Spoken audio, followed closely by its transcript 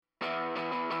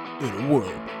In a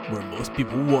world where most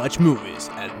people watch movies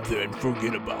and then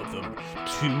forget about them,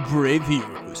 two brave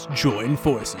heroes join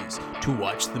forces to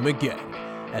watch them again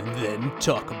and then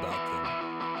talk about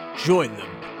them. Join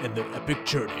them in their epic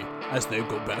journey as they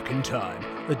go back in time,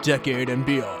 a decade and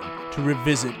beyond, to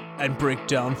revisit and break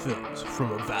down films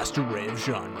from a vast array of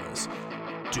genres.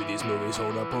 Do these movies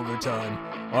hold up over time?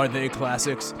 Are they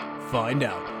classics? Find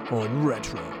out on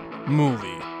Retro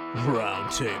Movie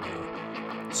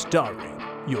Roundtable. Starring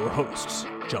your hosts,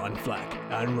 John Flack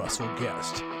and Russell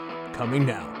Guest. Coming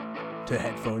now to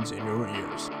headphones in your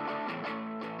ears.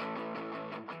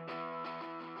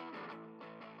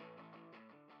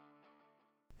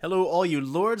 Hello, all you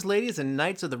lords, ladies, and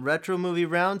knights of the Retro Movie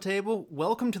Roundtable.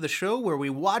 Welcome to the show where we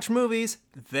watch movies,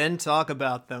 then talk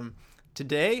about them.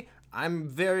 Today, I'm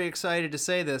very excited to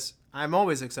say this. I'm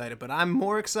always excited, but I'm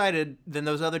more excited than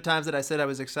those other times that I said I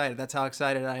was excited. That's how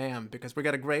excited I am, because we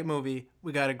got a great movie.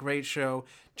 We got a great show.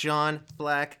 John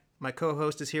Black, my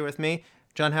co-host, is here with me.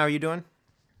 John, how are you doing?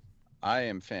 I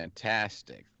am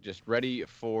fantastic. Just ready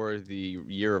for the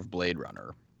year of Blade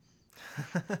Runner.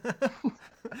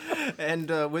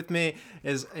 And with me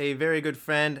is a very good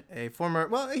friend, a former,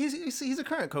 well, he's a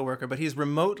current coworker, but he's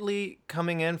remotely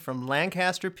coming in from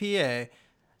Lancaster, PA,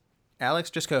 Alex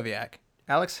Jaskowiak.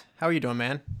 Alex, how are you doing,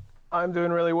 man? I'm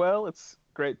doing really well. It's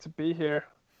great to be here.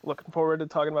 Looking forward to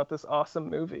talking about this awesome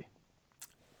movie.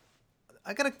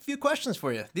 I got a few questions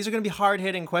for you. These are going to be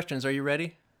hard-hitting questions. Are you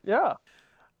ready? Yeah.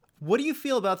 What do you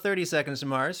feel about 30 Seconds to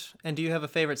Mars, and do you have a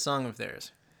favorite song of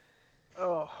theirs?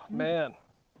 Oh, man.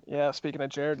 Yeah, speaking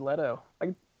of Jared Leto,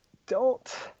 I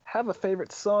don't have a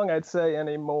favorite song, I'd say,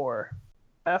 anymore.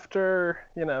 After,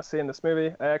 seeing this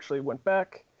movie, I actually went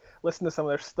back, listened to some of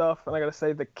their stuff, and I gotta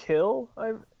say, The Kill,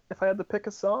 if I had to pick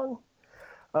a song,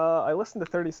 I listened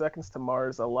to 30 Seconds to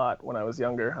Mars a lot when I was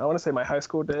younger. I want to say my high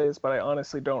school days, but I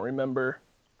honestly don't remember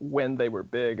when they were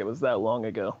big. It was that long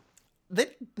ago. They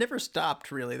never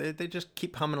stopped, really. They just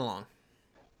keep humming along.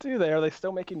 Do they? Are they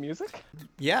still making music?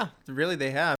 Yeah, really,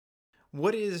 they have.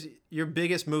 What is your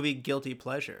biggest movie guilty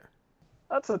pleasure?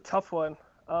 That's a tough one.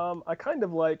 I kind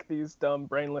of like these dumb,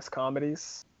 brainless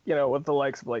comedies, with the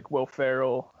likes of like Will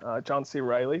Ferrell, John C.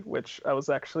 Reilly, which I was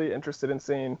actually interested in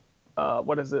seeing.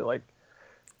 What is it, like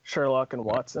Sherlock and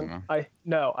Watson? I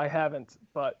haven't,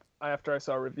 but after I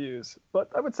saw reviews.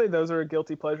 But I would say those are a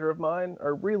guilty pleasure of mine,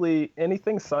 or really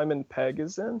anything Simon Pegg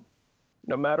is in.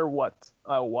 No matter what,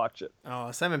 I'll watch it. Oh,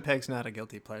 Simon Pegg's not a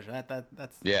guilty pleasure.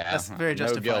 That's very no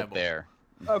justifiable. Guilt there.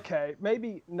 Okay,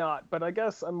 maybe not, but I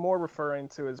guess I'm more referring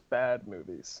to his bad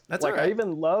movies. That's like, all right. I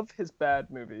even love his bad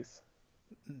movies.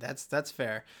 That's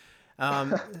fair.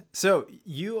 So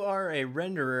you are a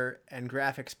renderer and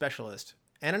graphic specialist,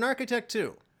 and an architect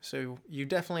too. So you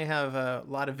definitely have a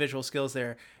lot of visual skills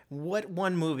there. What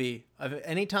one movie of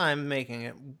any time making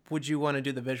it would you want to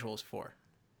do the visuals for?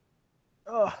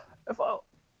 Oh, if I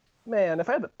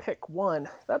had to pick one,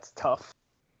 that's tough.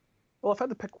 Well, if I had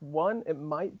to pick one, it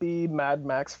might be Mad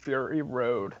Max Fury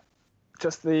Road.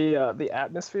 Just the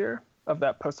atmosphere of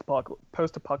that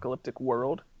post-apocalyptic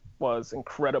world was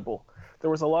incredible. There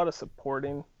was a lot of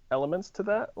supporting elements to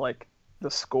that, like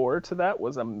the score to that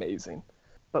was amazing.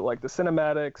 But like the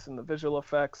cinematics and the visual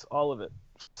effects, all of it,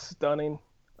 stunning.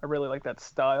 I really like that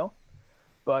style.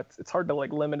 But it's hard to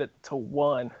like limit it to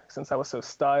one since I was so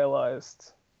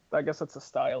stylized. I guess that's a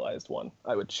stylized one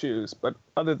I would choose. But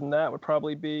other than that would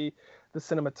probably be the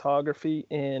cinematography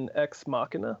in Ex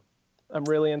Machina. I'm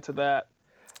really into that.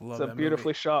 Love it's that a beautifully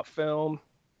movie. shot film,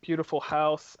 beautiful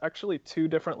house, actually 2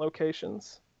 different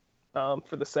locations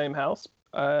for the same house.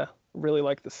 I really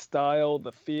like the style,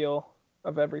 the feel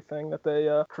of everything that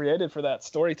they created for that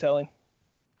storytelling.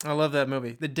 I love that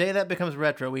movie. The day that becomes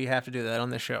retro, we have to do that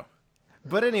on this show.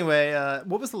 But anyway,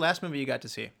 what was the last movie you got to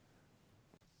see?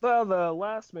 Well, the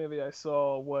last movie I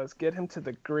saw was Get Him to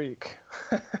the Greek.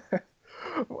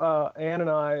 Anne and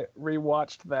I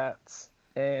rewatched that,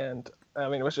 and I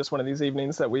mean, it was just one of these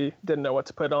evenings that we didn't know what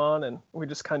to put on, and we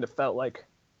just kind of felt like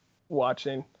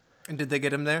watching. And did they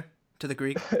get him there to the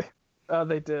Greek?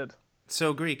 They did.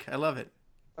 So Greek, I love it.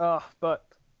 But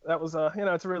that was I think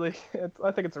it's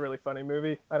a really funny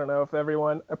movie. I don't know if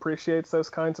everyone appreciates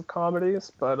those kinds of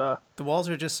comedies, but The walls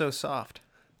are just so soft.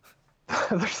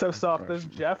 they're so soft. Those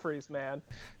Jeffries, man.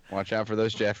 Watch out for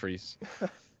those Jeffries.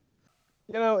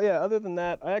 Other than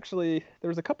that, there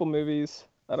was a couple movies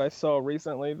that I saw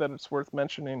recently that it's worth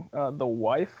mentioning. The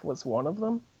Wife was one of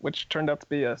them, which turned out to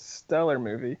be a stellar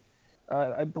movie.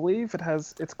 I believe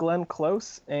it's Glenn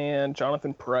Close and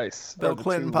Jonathan Pryce. Bill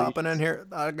Clinton popping in here.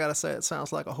 I gotta say, it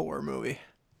sounds like a horror movie.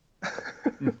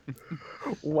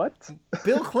 What?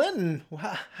 Bill Clinton,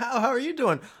 how are you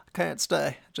doing? I can't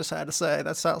stay. Just had to say,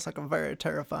 that sounds like a very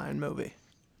terrifying movie.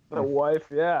 The wife,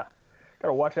 yeah.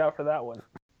 Gotta watch out for that one.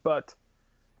 But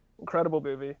incredible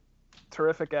movie,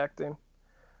 terrific acting.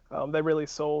 They really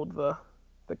sold the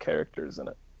characters in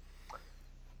it.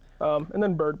 And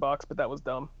then Bird Box, but that was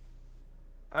dumb.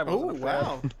 Oh,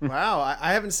 wow. Wow.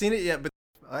 I haven't seen it yet, but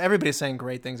everybody's saying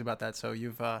great things about that, so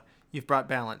you've brought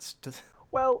balance to...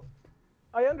 Well,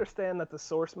 I understand that the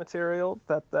source material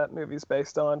that movie's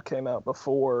based on came out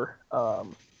before,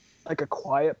 like A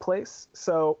Quiet Place.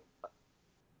 So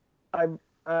I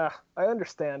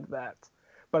understand that,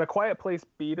 but A Quiet Place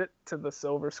beat it to the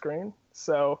silver screen.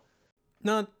 So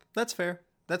no, that's fair.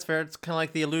 That's fair. It's kind of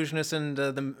like The Illusionist and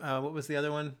what was the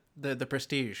other one? The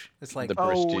Prestige. It's like The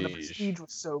Prestige. The Prestige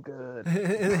was so good.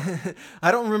 I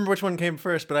don't remember which one came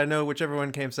first, but I know whichever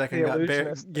one came second The got buried.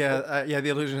 Illusionist. Yeah, The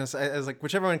Illusionist. I was like,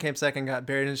 whichever one came second got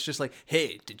buried, and it's just like,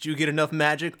 hey, did you get enough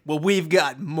magic? Well, we've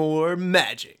got more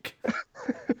magic.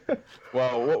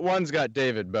 Well, one's got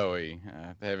David Bowie.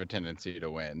 They have a tendency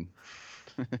to win.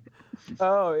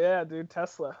 Oh yeah, dude,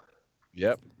 Tesla.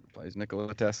 Yep, plays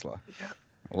Nikola Tesla. Yeah.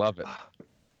 Love it.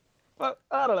 But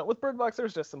I don't know. With Bird Box,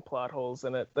 there's just some plot holes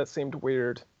in it that seemed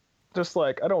weird. Just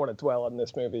like, I don't want to dwell on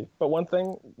this movie, but one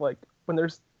thing, like, when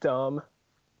there's dumb,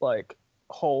 like,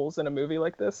 holes in a movie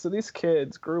like this, so these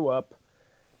kids grew up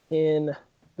in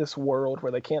this world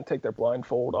where they can't take their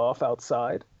blindfold off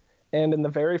outside. And in the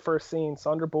very first scene,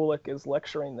 Sandra Bullock is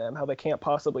lecturing them how they can't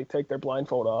possibly take their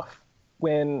blindfold off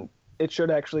when it should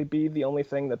actually be the only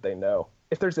thing that they know.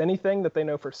 If there's anything that they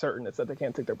know for certain, it's that they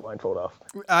can't take their blindfold off.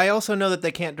 I also know that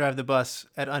they can't drive the bus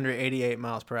at under 88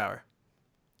 miles per hour.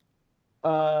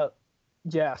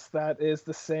 Yes, that is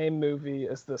the same movie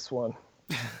as this one.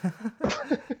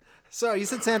 Sorry, you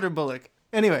said Sandra Bullock.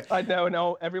 Anyway. I know,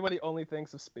 no, everybody only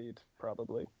thinks of Speed,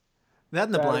 probably. That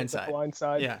and The Blind Side. The Blind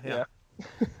Side. Yeah.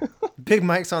 Big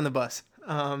Mike's on the bus.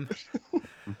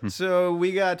 So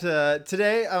we got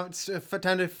today, it's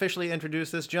time to officially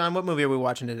introduce this. John, what movie are we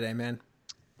watching today, man?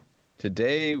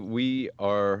 Today we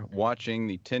are watching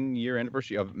the 10-year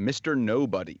anniversary of Mr.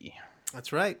 Nobody.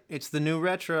 That's right. It's the new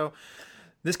retro.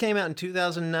 This came out in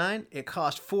 2009. It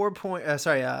cost it cost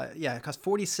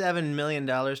 $47 million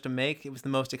to make. It was the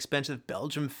most expensive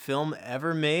Belgian film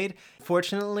ever made.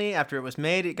 Fortunately, after it was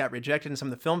made, it got rejected in some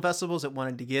of the film festivals it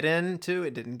wanted to get into.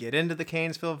 It didn't get into the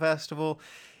Cannes Film Festival.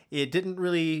 It didn't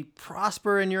really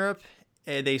prosper in Europe.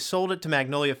 They sold it to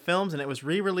Magnolia Films, and it was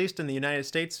re-released in the United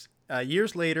States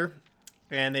years later.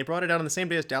 And they brought it out on the same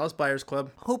day as Dallas Buyers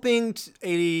Club, hoping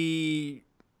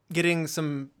getting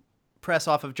some press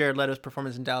off of Jared Leto's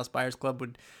performance in Dallas Buyers Club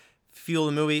would fuel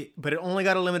the movie, but it only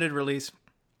got a limited release.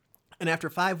 And after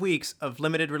 5 weeks of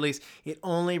limited release, it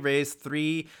only raised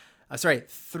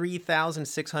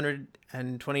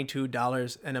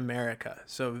 $3,622 in America.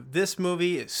 So this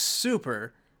movie is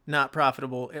super not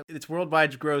profitable. Its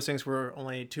worldwide grossings were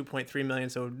only $2.3 million,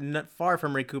 so not far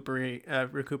from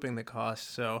recouping the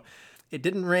cost. So it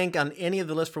didn't rank on any of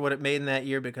the lists for what it made in that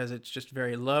year because it's just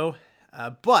very low.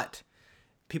 But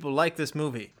people like this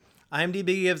movie.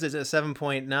 IMDb gives it a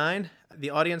 7.9. The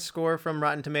audience score from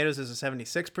Rotten Tomatoes is a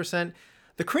 76%.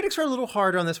 The critics are a little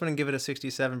harder on this one and give it a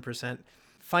 67%.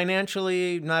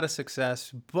 Financially, not a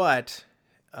success, but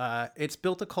it's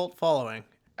built a cult following.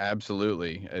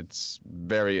 Absolutely. It's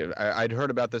I'd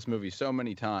heard about this movie so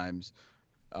many times,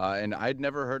 and I'd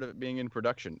never heard of it being in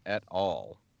production at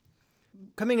all.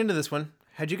 Coming into this one,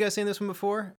 had you guys seen this one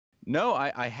before? No,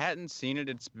 I hadn't seen it.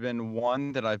 It's been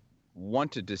one that I've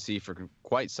wanted to see for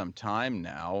quite some time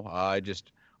now.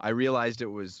 I realized it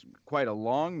was quite a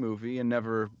long movie and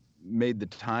never made the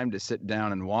time to sit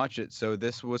down and watch it, so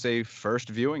this was a first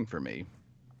viewing for me.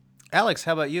 Alex,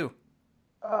 how about you?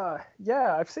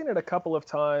 Yeah, I've seen it a couple of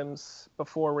times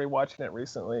before rewatching it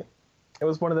recently. It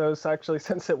was one of those, actually,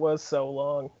 since it was so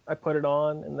long, I put it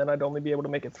on, and then I'd only be able to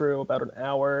make it through about an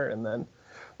hour, and then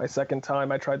my second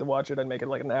time I tried to watch it, I'd make it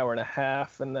like an hour and a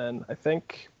half, and then I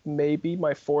think maybe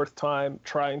my fourth time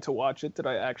trying to watch it, did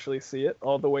I actually see it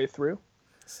all the way through?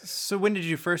 So when did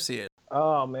you first see it?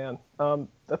 Oh, man.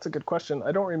 That's a good question.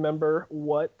 I don't remember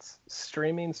what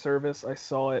streaming service I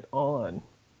saw it on.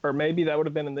 Or maybe that would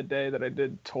have been in the day that I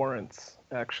did torrents,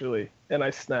 actually, and I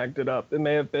snagged it up. It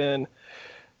may have been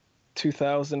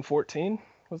 2014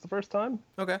 was the first time.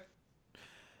 Okay.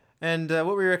 And what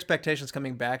were your expectations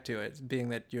coming back to it, being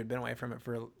that you had been away from it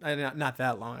for not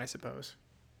that long, I suppose?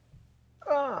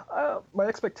 My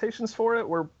expectations for it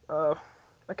were, I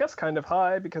guess, kind of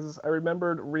high because I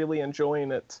remembered really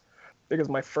enjoying it. Because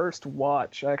my first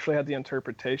watch, I actually had the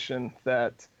interpretation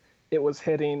that it was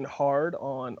hitting hard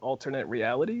on alternate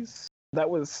realities. That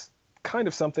was kind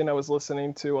of something I was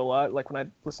listening to a lot, like when I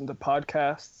listened to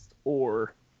podcasts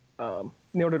or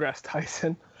Neil deGrasse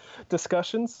Tyson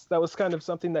discussions. That was kind of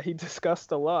something that he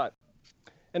discussed a lot.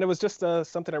 And it was just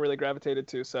something I really gravitated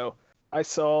to. So I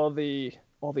saw all the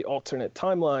alternate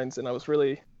timelines, and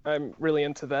I'm really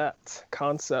into that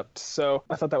concept. So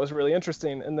I thought that was really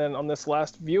interesting. And then on this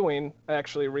last viewing, I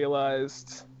actually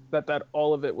realized that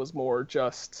all of it was more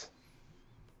just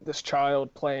this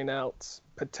child playing out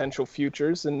potential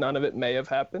futures, and none of it may have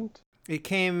happened. It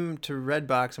came to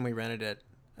Redbox and we rented it,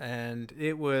 and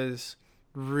it was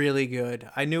really good.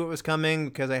 I knew it was coming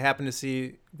because I happened to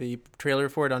see the trailer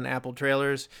for it on Apple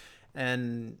Trailers,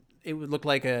 and it would look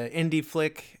like an indie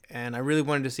flick, and I really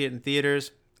wanted to see it in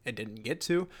theaters. It didn't get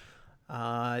to.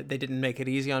 They didn't make it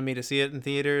easy on me to see it in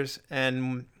theaters,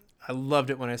 and I loved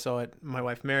it when I saw it. My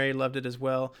wife Mary loved it as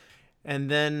well.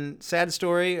 And then, sad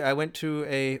story, I went to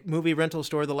a movie rental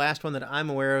store, the last one that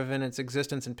I'm aware of in its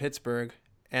existence in Pittsburgh,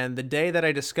 and the day that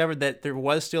I discovered that there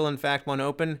was still in fact one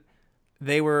open,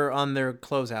 they were on their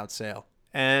closeout sale.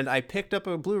 And I picked up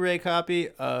a Blu-ray copy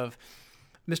of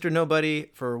Mr.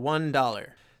 Nobody for $1.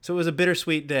 So it was a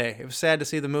bittersweet day. It was sad to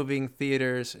see the movie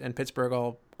theaters in Pittsburgh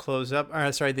all close up.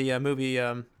 The movie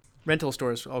rental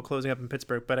stores all closing up in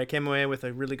Pittsburgh. But I came away with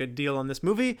a really good deal on this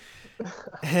movie,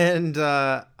 and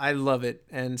I love it.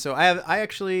 And so I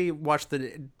actually watched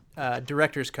the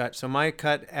director's cut. So my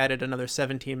cut added another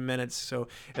 17 minutes. So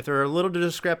if there are a little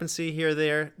discrepancy here or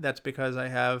there, that's because I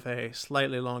have a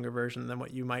slightly longer version than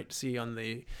what you might see on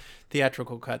the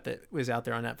theatrical cut that was out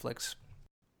there on Netflix.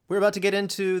 We're about to get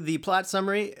into the plot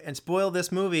summary and spoil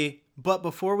this movie, but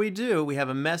before we do, we have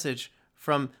a message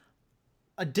from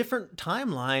a different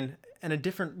timeline and a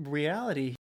different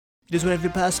reality. It is one of the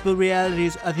possible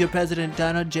realities of your President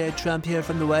Donald J. Trump here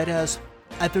from the White House.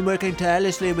 I've been working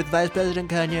tirelessly with Vice President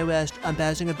Kanye West on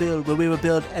passing a bill where we will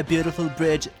build a beautiful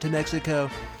bridge to Mexico.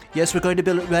 Yes, we're going to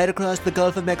build it right across the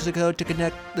Gulf of Mexico to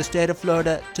connect the state of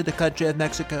Florida to the country of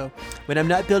Mexico. When I'm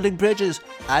not building bridges,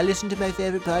 I listen to my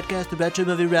favorite podcast, the Retro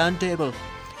Movie Roundtable.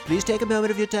 Please take a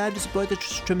moment of your time to support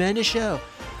this tremendous show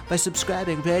by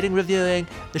subscribing, rating, reviewing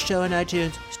the show on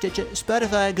iTunes, Stitcher,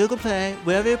 Spotify, Google Play,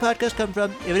 wherever your podcasts come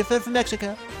from, even if they're from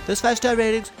Mexico. Those 5-star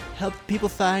ratings help people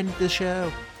find the show.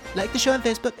 Like the show on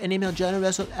Facebook and email John or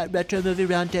Russell at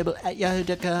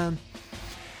retromovieroundtable@yahoo.com.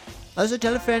 Also,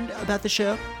 tell a friend about the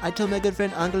show. I told my good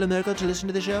friend Angela Merkel to listen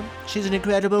to the show. She's an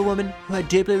incredible woman who I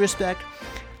deeply respect.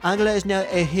 Angela is now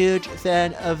a huge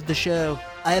fan of the show.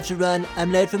 I have to run.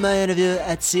 I'm late for my interview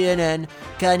at CNN.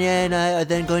 Kanye and I are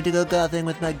then going to go golfing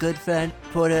with my good friend,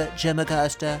 Porter Jim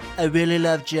Acosta. I really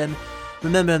love Jim.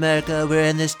 Remember, America, we're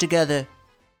in this together.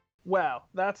 Wow,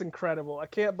 that's incredible. I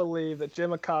can't believe that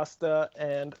Jim Acosta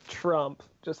and Trump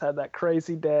just had that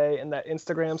crazy day, and that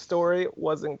Instagram story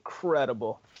was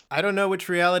incredible. I don't know which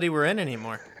reality we're in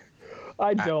anymore.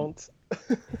 I don't.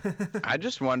 I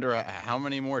just wonder how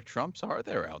many more Trumps are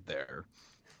there out there.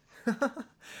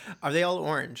 Are they all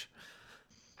orange?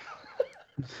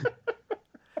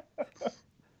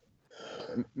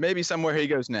 Maybe somewhere he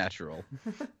goes natural.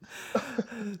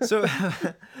 So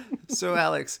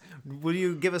Alex, will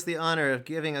you give us the honor of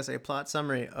giving us a plot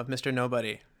summary of Mr.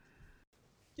 Nobody?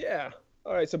 Yeah.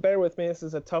 All right, so bear with me. This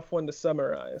is a tough one to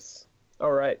summarize.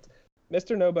 All right.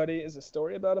 Mr. Nobody is a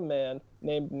story about a man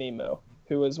named Nemo,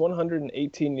 who is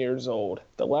 118 years old,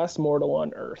 the last mortal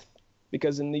on Earth.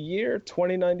 Because in the year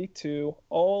 2092,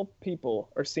 all people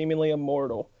are seemingly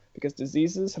immortal because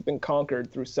diseases have been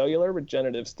conquered through cellular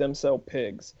regenerative stem cell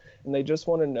pigs, and they just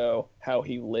want to know how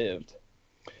he lived.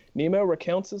 Nemo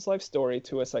recounts his life story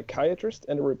to a psychiatrist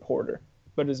and a reporter,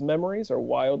 but his memories are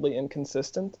wildly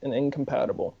inconsistent and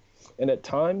incompatible, and at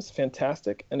times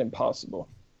fantastic and impossible.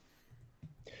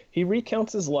 He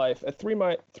recounts his life at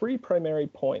three primary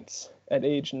points: at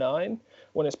age 9,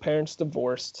 when his parents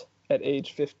divorced; at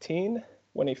age 15,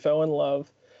 when he fell in love;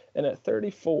 and at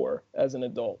 34, as an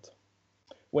adult.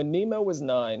 When Nemo was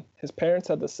 9, his parents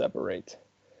had to separate,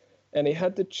 and he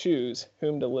had to choose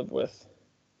whom to live with,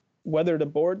 whether to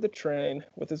board the train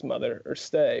with his mother or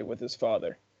stay with his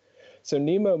father. So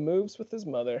Nemo moves with his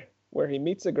mother, where he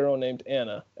meets a girl named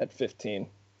Anna at 15.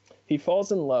 He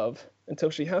falls in love until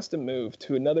she has to move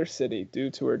to another city due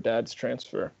to her dad's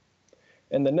transfer.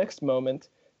 In the next moment,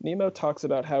 Nemo talks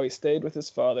about how he stayed with his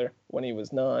father when he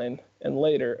was 9, and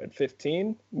later, at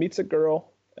 15, meets a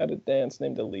girl at a dance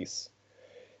named Elise.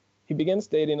 He begins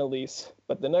dating Elise,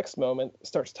 but the next moment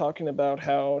starts talking about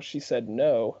how she said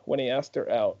no when he asked her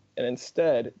out, and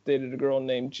instead dated a girl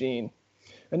named Jean,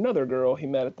 another girl he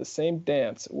met at the same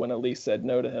dance when Elise said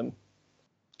no to him.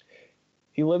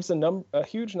 He lives a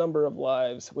huge number of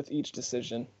lives with each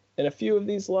decision, In a few of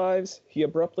these lives, he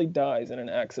abruptly dies in an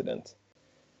accident.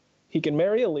 He can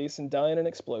marry Elise and die in an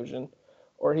explosion,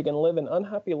 or he can live an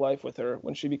unhappy life with her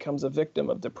when she becomes a victim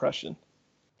of depression.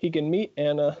 He can meet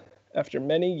Anna after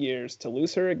many years to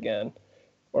lose her again,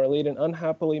 or lead an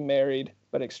unhappily married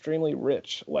but extremely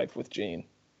rich life with Jean.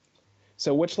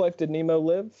 So which life did Nemo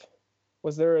live?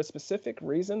 Was there a specific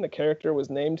reason the character was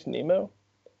named Nemo?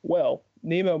 Well,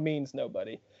 Nemo means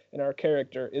nobody, and our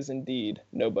character is indeed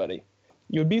nobody.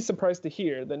 You would be surprised to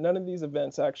hear that none of these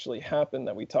events actually happened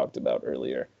that we talked about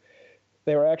earlier.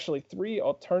 There were actually 3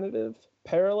 alternative,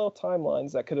 parallel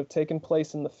timelines that could have taken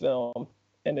place in the film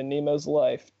and in Nemo's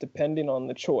life, depending on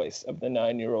the choice of the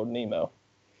 9-year-old Nemo,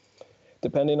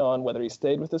 depending on whether he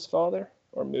stayed with his father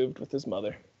or moved with his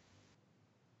mother.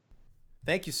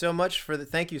 Thank you so much for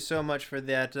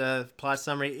that plot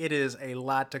summary. It is a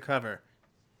lot to cover.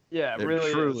 Yeah, it It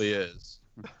really truly is.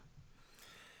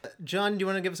 John, do you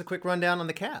want to give us a quick rundown on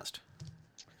the cast?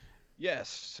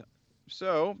 Yes.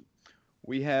 So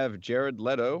we have Jared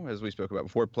Leto, as we spoke about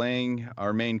before, playing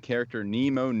our main character,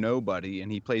 Nemo Nobody,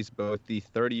 and he plays both the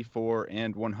 34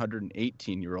 and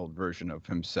 118-year-old version of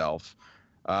himself.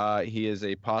 He is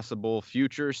a possible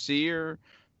future seer,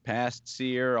 past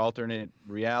seer, alternate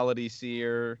reality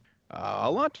seer,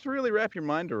 a lot to really wrap your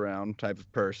mind around type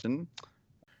of person.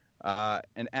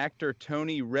 And actor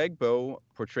Tony Regbo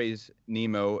portrays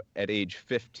Nemo at age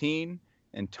 15,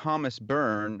 and Thomas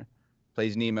Byrne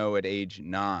plays Nemo at age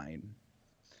 9.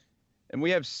 And we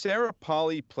have Sarah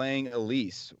Polley playing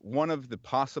Elise, one of the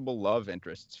possible love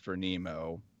interests for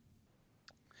Nemo.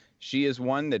 She is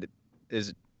one that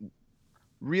is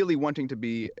really wanting to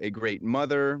be a great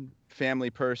mother, family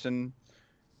person,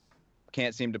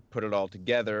 can't seem to put it all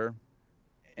together.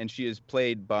 And she is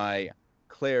played by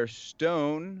Claire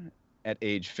Stone at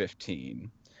age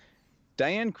 15.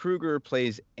 Diane Kruger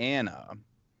plays Anna.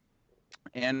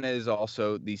 Anna is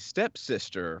also the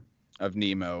stepsister of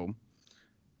Nemo,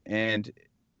 and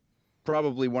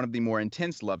probably one of the more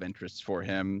intense love interests for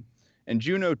him. And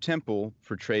Juno Temple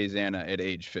portrays Anna at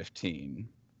age 15.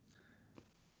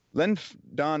 Len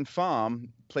Don Pham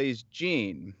plays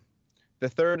Jean, the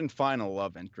third and final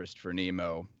love interest for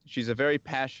Nemo. She's a very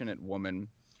passionate woman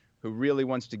who really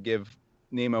wants to give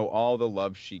Nemo all the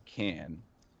love she can.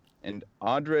 And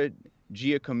Audra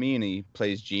Giacomini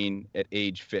plays Jean at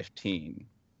age 15.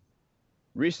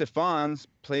 Rhys Ifans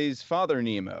plays Father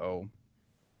Nemo,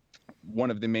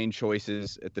 one of the main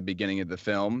choices at the beginning of the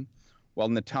film, while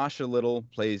Natasha Little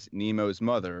plays Nemo's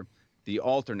mother, the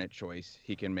alternate choice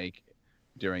he can make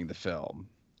during the film.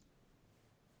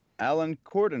 Alan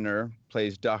Cordiner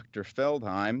plays Dr.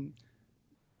 Feldheim,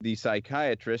 the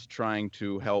psychiatrist trying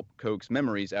to help coax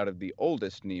memories out of the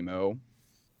oldest Nemo.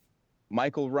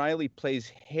 Michael Riley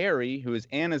plays Harry, who is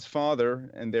Anna's father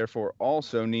and therefore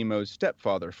also Nemo's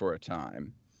stepfather for a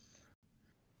time.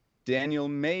 Daniel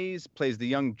Mays plays the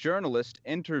young journalist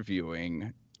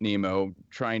interviewing Nemo,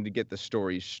 trying to get the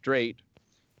story straight.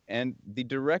 And the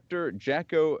director,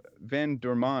 Jaco van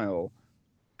der Mile,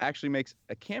 actually makes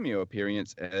a cameo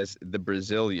appearance as the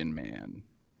Brazilian man.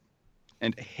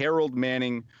 And Harold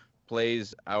Manning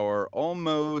plays our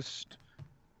almost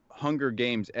Hunger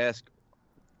Games-esque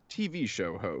TV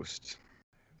show host.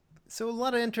 So a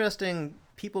lot of interesting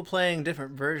people playing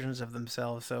different versions of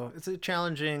themselves. So it's a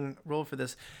challenging role for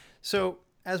this. So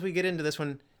as we get into this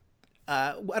one,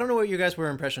 I don't know what your guys' were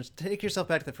impressions. Take yourself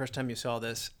back to the first time you saw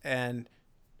this, and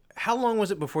how long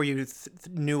was it before you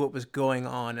knew what was going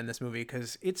on in this movie?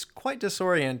 Because it's quite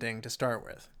disorienting to start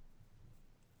with.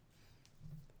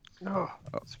 Oh,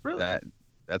 it's really...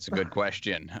 That's a good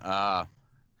question. The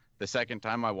second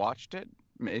time I watched it,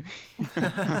 maybe.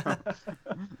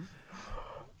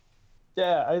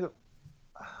 Yeah,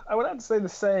 I would have to say the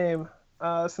same,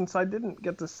 since I didn't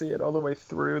get to see it all the way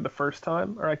through the first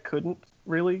time, or I couldn't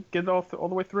really get all the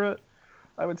way through it.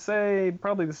 I would say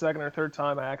probably the second or third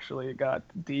time I actually got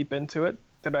deep into it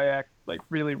did I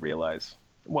really realize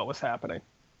what was happening.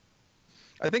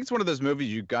 I think it's one of those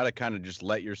movies you got to kind of just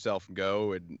let yourself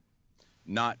go and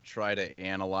not try to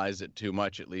analyze it too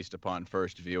much, at least upon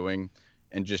first viewing,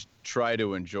 and just try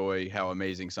to enjoy how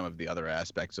amazing some of the other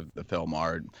aspects of the film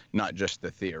are, not just the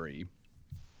theory.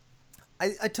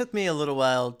 It took me a little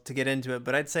while to get into it,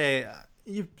 but I'd say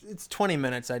it's 20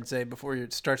 minutes, I'd say, before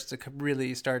it starts to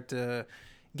really start to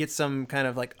get some kind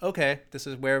of like, okay, this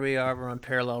is where we are. We're on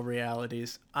parallel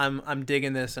realities. I'm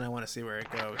digging this, and I want to see where it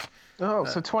goes. Oh,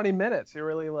 so 20 minutes. You're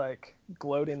really like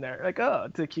gloating there. Like, oh,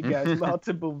 to keep guys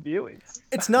multiple viewings.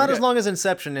 It's not as long as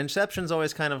Inception. Inception's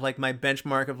always kind of like my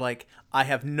benchmark of like, I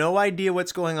have no idea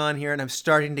what's going on here, and I'm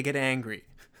starting to get angry.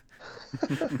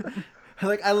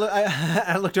 Like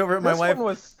I looked over at my This wife. one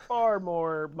was far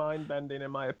more mind-bending,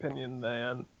 in my opinion,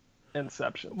 than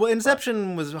Inception. Well,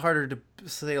 Inception was harder to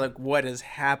say like what is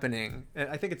happening.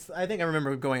 I think I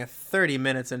remember going 30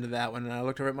 minutes into that one, and I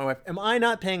looked over at my wife. Am I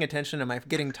not paying attention? Am I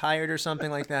getting tired or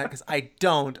something like that? Because I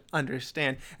don't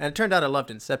understand. And it turned out I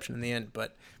loved Inception in the end,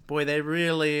 but boy, they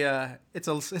really it's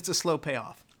a slow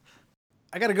payoff.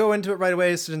 I got to go into it right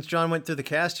away since John went through the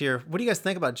cast here. What do you guys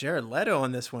think about Jared Leto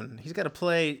on this one? He's got to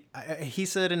play, he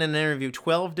said in an interview,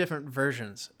 12 different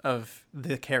versions of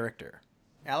the character.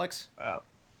 Alex?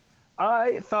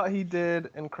 I thought he did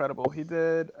incredible. He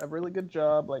did a really good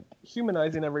job, like,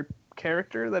 humanizing every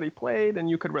character that he played, and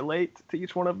you could relate to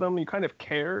each one of them. You kind of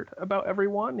cared about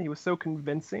everyone. He was so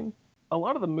convincing. A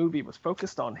lot of the movie was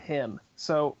focused on him.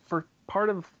 So for part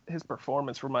of his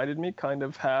performance reminded me kind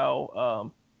of how...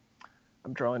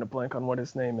 I'm drawing a blank on what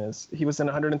his name is. He was in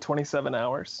 127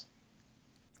 Hours.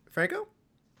 Franco,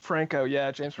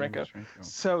 yeah, James Franco.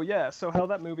 So how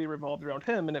that movie revolved around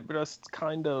him, and it just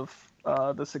kind of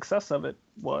the success of it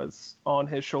was on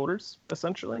his shoulders,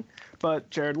 essentially. But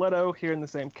Jared Leto, here in the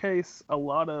same case, a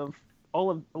lot of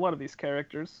these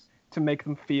characters, to make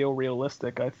them feel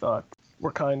realistic, I thought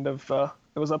were kind of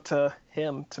it was up to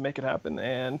him to make it happen,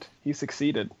 and he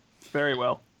succeeded very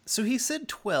well. So he said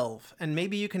 12, and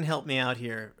maybe you can help me out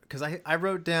here, because I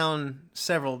wrote down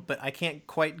several, but I can't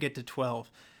quite get to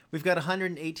 12. We've got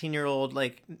 118-year-old,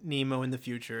 like, Nemo in the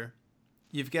future.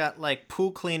 You've got, like,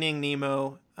 pool cleaning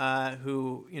Nemo,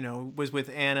 who, was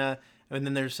with Anna, and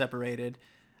then they're separated.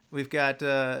 We've got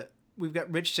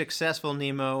rich, successful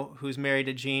Nemo, who's married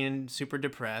to Jean, super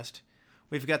depressed.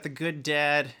 We've got the good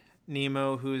dad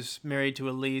Nemo, who's married to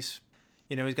Elise.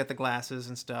 He's got the glasses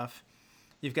and stuff.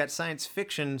 You've got science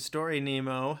fiction story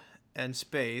Nemo and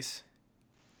space.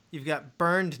 You've got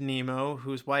burned Nemo,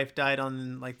 whose wife died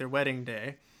on, like, their wedding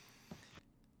day.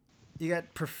 You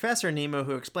got Professor Nemo,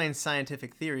 who explains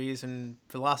scientific theories and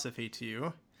philosophy to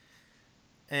you.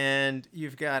 And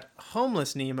you've got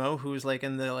homeless Nemo, who's, like,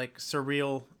 in the, like,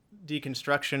 surreal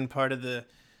deconstruction part of the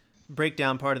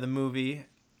breakdown part of the movie.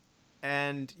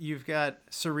 And you've got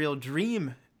surreal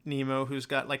dream Nemo, who's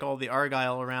got, like, all the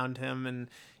Argyle around him, and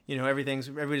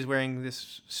everybody's wearing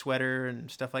this sweater and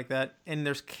stuff like that. And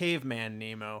there's Caveman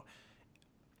Nemo.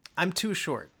 I'm too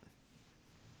short.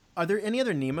 Are there any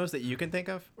other Nemos that you can think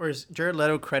of? Or is Jared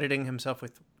Leto crediting himself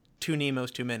with 2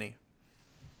 Nemos too many?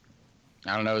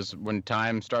 I don't know. Is when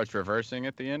time starts reversing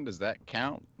at the end, does that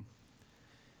count?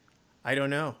 I don't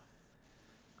know.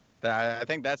 I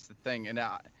think that's the thing. And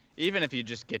even if you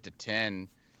just get to 10,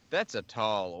 that's a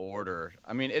tall order.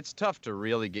 I mean, it's tough to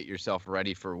really get yourself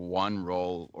ready for one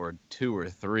role or 2 or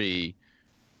 3,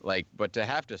 but to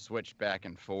have to switch back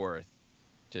and forth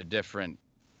to different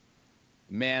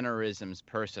mannerisms,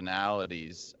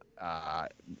 personalities,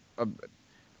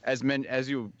 as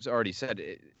you already said,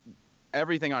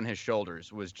 everything on his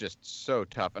shoulders was just so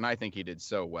tough, and I think he did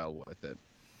so well with it.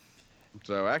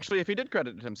 So actually, if he did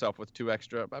credit himself with 2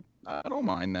 extra, I don't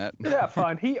mind that. Yeah,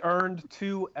 fine. He earned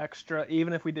 2 extra,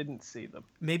 even if we didn't see them.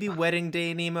 Maybe Wedding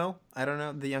Day Nemo? I don't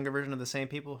know. The younger version of the same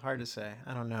people? Hard to say.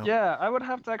 I don't know. Yeah, I would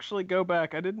have to actually go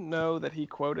back. I didn't know that he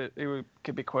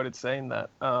could be quoted saying that.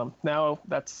 Now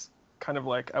that's kind of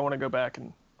like, I want to go back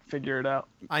and figure it out.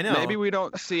 I know. Maybe we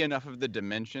don't see enough of the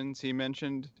dimensions he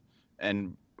mentioned,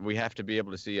 and we have to be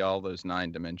able to see all those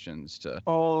 9 dimensions to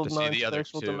see the other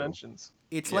 2 dimensions.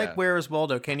 It's like Where is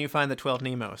Waldo? Can you find the 12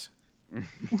 Nemos?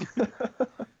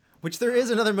 Which there is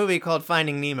another movie called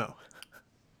Finding Nemo.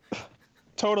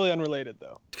 Totally unrelated,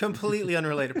 though. Completely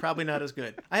unrelated. Probably not as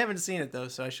good. I haven't seen it, though,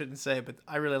 so I shouldn't say, but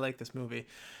I really like this movie.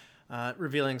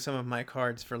 Revealing some of my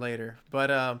cards for later.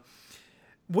 But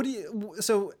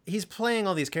so he's playing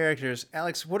all these characters.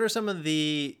 Alex, what are some of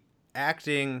the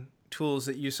acting tools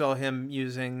that you saw him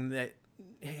using that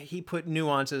he put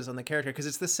nuances on the character? Because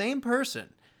it's the same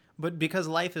person, but because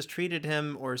life has treated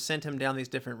him or sent him down these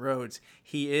different roads,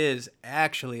 he is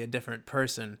actually a different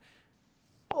person.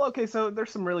 Well, okay, so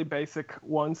there's some really basic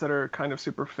ones that are kind of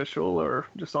superficial or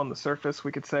just on the surface.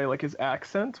 We could say, like, his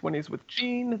accent when he's with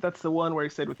Jean. That's the one where he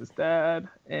stayed with his dad.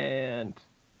 And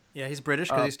yeah, he's British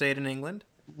because he stayed in England.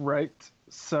 Right.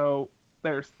 So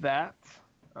there's that.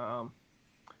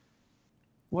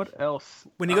 What else?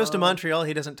 When he goes to Montreal,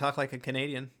 he doesn't talk like a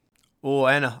Canadian. Oh,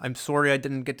 Anna, I'm sorry I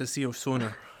didn't get to see you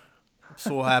sooner. I'm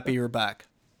so happy you're back.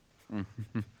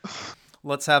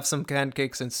 Let's have some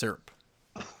pancakes and syrup.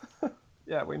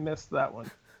 Yeah, we missed that one.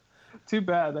 Too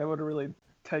bad. That would have really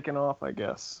taken off, I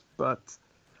guess. But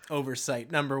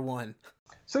oversight, number 1.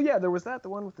 So yeah, there was that, the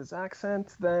one with his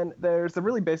accent. Then there's the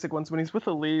really basic ones when he's with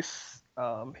Elise.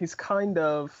 He's kind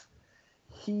of...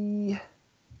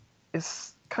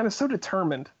 is kind of so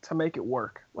determined to make it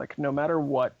work. Like, no matter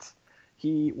what,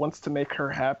 he wants to make her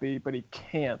happy, but he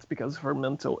can't because of her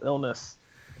mental illness.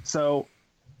 So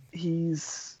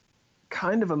he's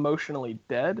kind of emotionally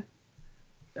dead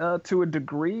to a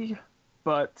degree,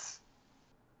 but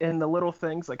in the little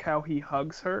things, like how he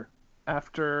hugs her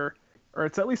after, or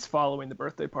it's at least following the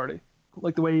birthday party.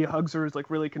 Like the way he hugs her is like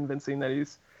really convincing that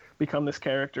he's become this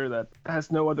character that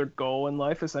has no other goal in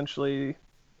life, essentially,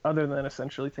 other than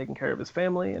essentially taking care of his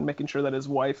family and making sure that his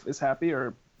wife is happy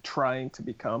or trying to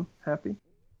become happy.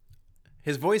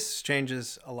 His voice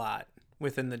changes a lot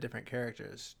within the different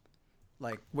characters.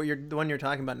 Like the one you're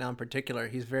talking about now in particular,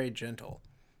 he's very gentle.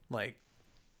 Like,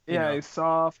 he's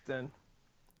soft and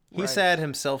he's sad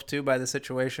himself too by the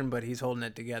situation, but he's holding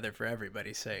it together for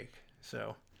everybody's sake.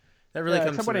 So that really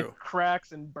comes somebody through.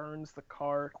 Cracks and burns the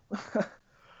car.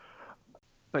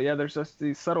 But yeah, there's just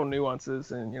these subtle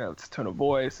nuances, and his tone of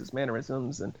voice, his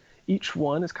mannerisms, and each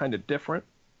one is kind of different.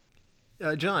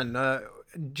 John,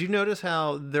 do you notice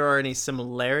how there are any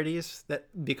similarities that,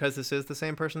 because this is the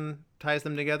same person, ties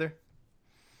them together?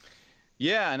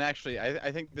 Yeah, and actually,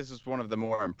 I think this is one of the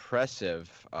more impressive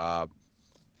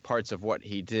parts of what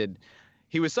he did.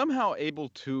 He was somehow able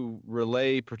to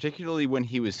relay, particularly when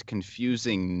he was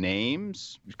confusing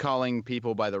names, calling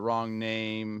people by the wrong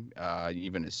name,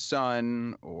 even his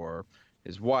son or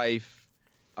his wife,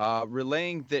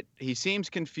 relaying that he seems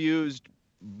confused,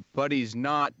 but he's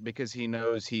not, because he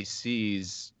knows he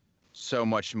sees so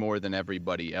much more than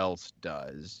everybody else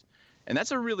does. And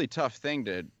that's a really tough thing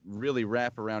to really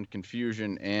wrap around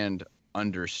confusion and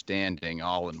understanding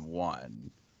all in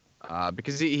one.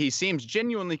 Because he seems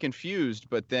genuinely confused,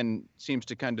 but then seems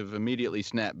to kind of immediately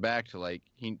snap back to, like,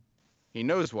 he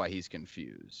knows why he's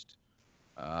confused.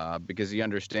 Because he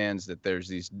understands that there's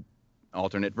these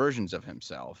alternate versions of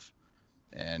himself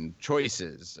and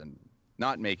choices and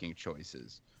not making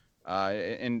choices.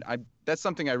 That's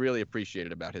something I really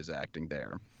appreciated about his acting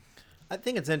there. I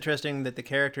think it's interesting that the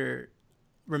character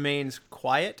remains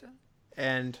quiet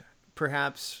and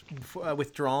perhaps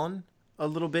withdrawn a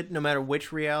little bit, no matter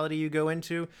which reality you go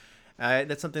into.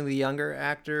 That's something the younger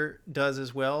actor does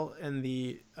as well in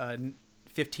the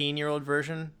 15-year-old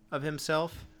version of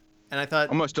himself. And I thought...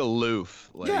 almost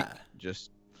aloof.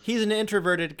 He's an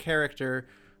introverted character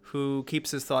who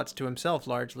keeps his thoughts to himself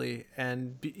largely,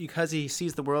 and because he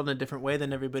sees the world in a different way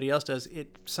than everybody else does,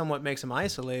 it somewhat makes him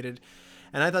isolated.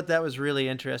 And I thought that was really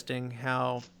interesting,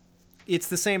 how it's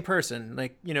the same person.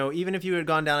 Like, even if you had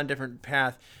gone down a different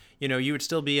path, you would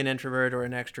still be an introvert or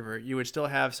an extrovert. You would still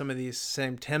have some of these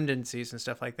same tendencies and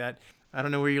stuff like that. I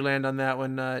don't know where you land on that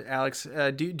one, Alex.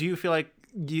 Do you feel like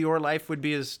your life would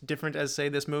be as different as, say,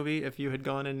 this movie if you had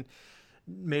gone and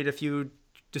made a few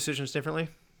decisions differently?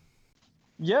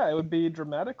 Yeah, it would be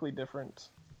dramatically different.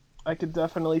 I could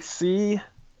definitely see,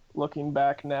 looking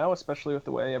back now, especially with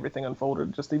the way everything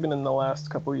unfolded, just even in the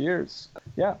last couple of years.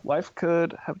 Yeah, life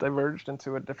could have diverged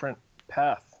into a different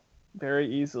path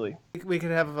very easily. We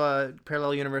could have a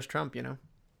parallel universe Trump, Yeah.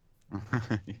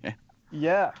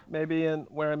 Yeah, maybe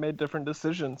where I made different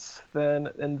decisions. Then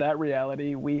in that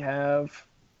reality, we have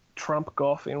Trump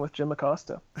golfing with Jim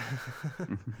Acosta.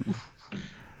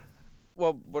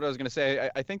 Well, what I was going to say,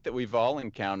 I think that we've all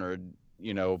encountered,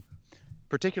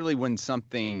 particularly when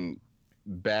something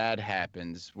bad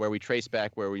happens, where we trace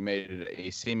back where we made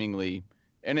a seemingly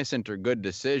innocent or good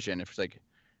decision. If it's like,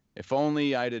 if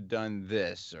only I'd have done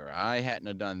this, or I hadn't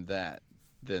have done that,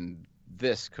 then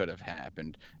this could have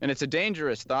happened. And it's a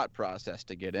dangerous thought process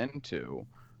to get into.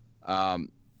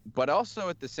 But also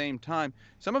at the same time,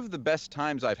 some of the best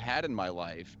times I've had in my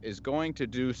life is going to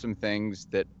do some things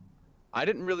that I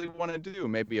didn't really want to do.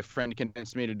 Maybe a friend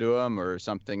convinced me to do them, or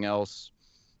something else,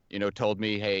 told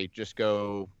me, hey, just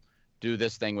go do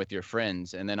this thing with your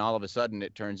friends. And then all of a sudden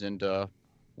it turns into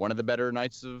one of the better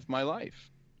nights of my life.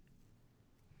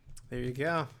 There you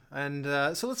go. And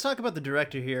so let's talk about the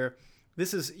director here.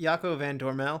 This is Jaco van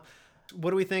Dormel. What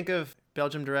do we think of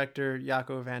Belgium director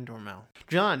Jaco van Dormel?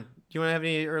 John, do you want to have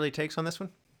any early takes on this one?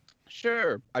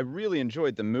 Sure. I really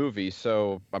enjoyed the movie,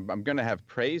 so I'm going to have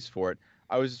praise for it.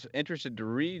 I was interested to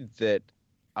read that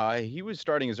he was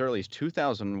starting as early as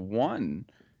 2001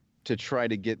 to try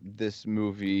to get this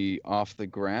movie off the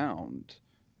ground.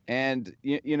 And,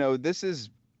 this is,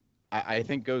 I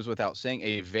think goes without saying,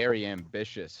 a very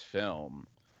ambitious film.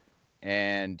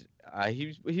 And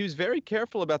he was very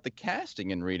careful about the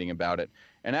casting and reading about it.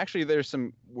 And actually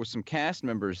were some cast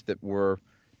members that were,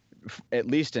 at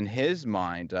least in his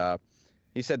mind,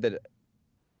 he said that,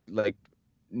 like,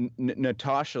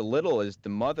 Natasha Little as the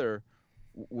mother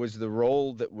was the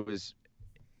role that was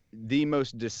the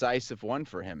most decisive one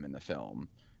for him in the film.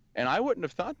 And I wouldn't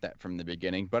have thought that from the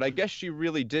beginning, but I guess she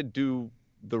really did do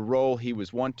the role he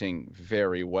was wanting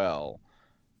very well.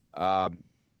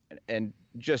 And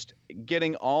just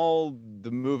getting all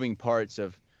the moving parts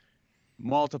of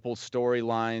multiple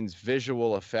storylines,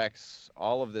 visual effects,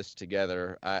 all of this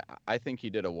together, I think he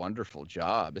did a wonderful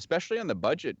job, especially on the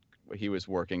budget he was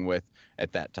working with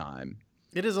at that time.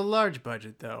 It is a large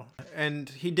budget, though, and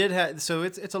he did have. So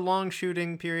it's a long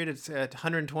shooting period. It's a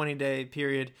 120-day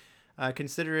period.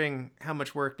 Considering how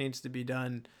much work needs to be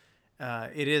done,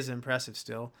 it is impressive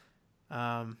still.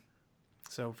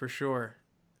 So for sure.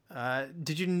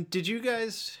 Did you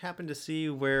guys happen to see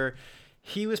where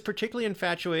he was particularly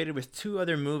infatuated with two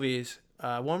other movies?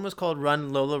 One was called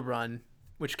Run Lola Run,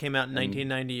 which came out in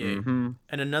 1998,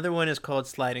 and another one is called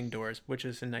Sliding Doors, which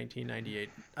is in 1998.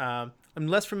 I'm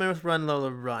less familiar with Run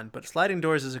Lola Run, but Sliding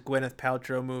Doors is a Gwyneth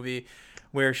Paltrow movie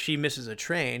where she misses a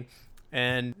train,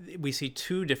 and we see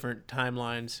two different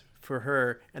timelines for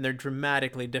her, and they're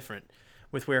dramatically different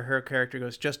with where her character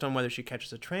goes just on whether she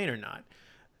catches a train or not.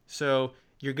 So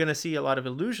you're going to see a lot of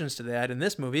allusions to that in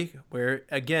this movie, where,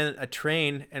 again, a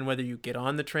train and whether you get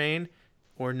on the train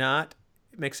or not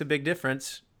makes a big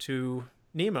difference to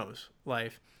Nemo's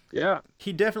life. Yeah.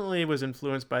 He definitely was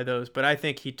influenced by those, but I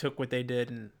think he took what they did,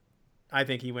 and I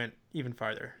think he went even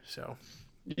farther. So,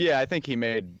 yeah, I think he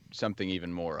made something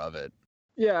even more of it.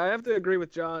 Yeah, I have to agree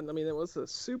with John. I mean, it was a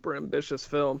super ambitious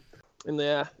film. And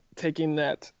yeah, taking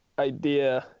that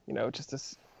idea, just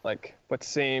as like what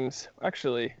seems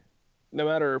actually, no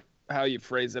matter how you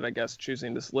phrase it, I guess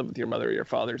choosing to live with your mother or your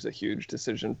father is a huge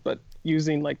decision. But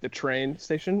using like the train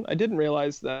station, I didn't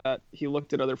realize that he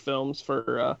looked at other films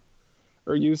for,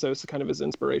 or used those kind of as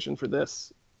inspiration for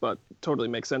this. But totally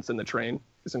makes sense. And the train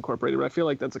is incorporated. But I feel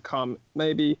like that's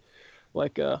maybe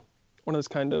like one of those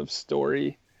kind of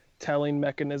storytelling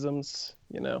mechanisms.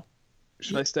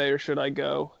 Should I stay or should I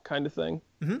go? Kind of thing.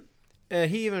 Mm-hmm.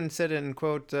 He even said in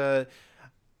quote.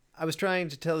 I was trying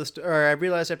to tell this, or I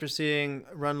realized after seeing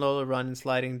Run Lola Run and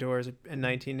Sliding Doors in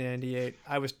 1998,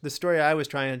 the story I was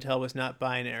trying to tell was not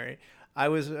binary. I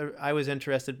was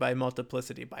interested by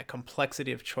multiplicity, by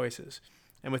complexity of choices,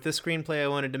 and with this screenplay, I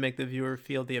wanted to make the viewer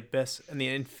feel the abyss and the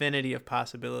infinity of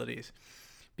possibilities.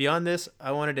 Beyond this,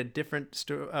 I wanted a different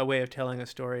way of telling a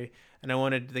story, and I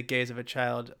wanted the gaze of a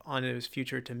child on his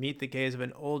future to meet the gaze of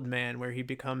an old man where he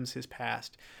becomes his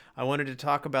past. I wanted to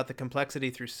talk about the complexity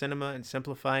through cinema and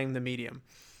simplifying the medium.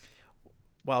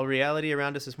 While reality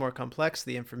around us is more complex,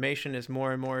 the information is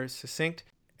more and more succinct,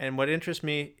 and what interests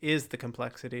me is the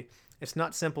complexity. It's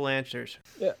not simple answers.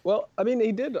 Yeah, well, I mean,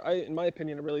 he did, in my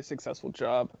opinion, a really successful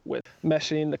job with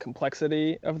meshing the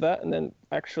complexity of that and then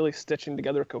actually stitching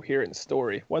together a coherent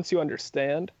story. Once you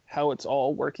understand how it's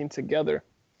all working together,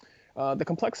 the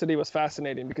complexity was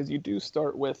fascinating because you do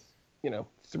start with,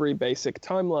 3 basic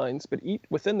timelines, but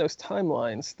within those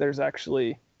timelines, there's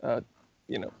actually,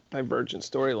 divergent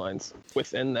storylines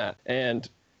within that. And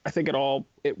I think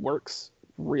it works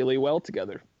really well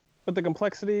together. But the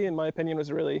complexity, in my opinion,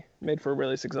 was really made for a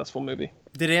really successful movie.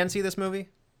 Did Anne see this movie?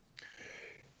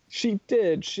 She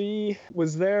did. She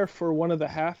was there for one of the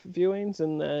half viewings,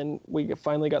 and then we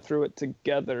finally got through it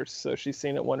together. So she's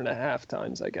seen it 1.5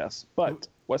 times, I guess, but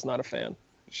was not a fan.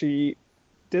 She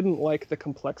didn't like the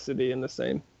complexity in the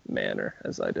same manner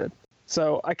as I did.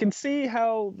 So I can see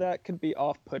how that could be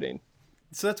off-putting.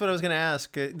 So that's what I was going to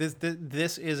ask.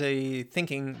 This is a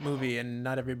thinking movie, and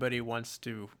not everybody wants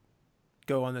to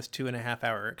go on this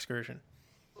 2.5-hour excursion.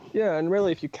 Yeah, and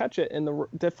really, if you catch it in the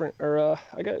different, or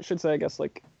I guess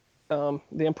like the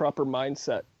improper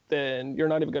mindset, then you're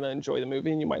not even going to enjoy the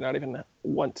movie, and you might not even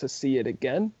want to see it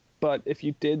again. But if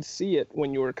you did see it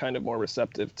when you were kind of more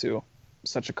receptive to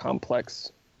such a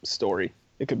complex story,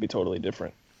 it could be totally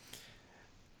different.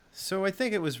 So I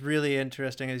think it was really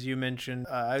interesting, as you mentioned.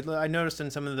 I noticed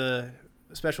in some of the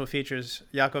special features,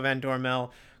 Jaco van Dormel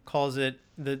calls it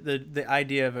the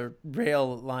idea of a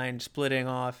rail line splitting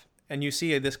off. And you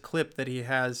see this clip that he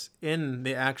has in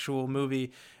the actual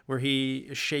movie where he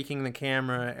is shaking the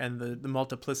camera and the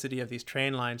multiplicity of these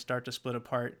train lines start to split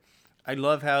apart. I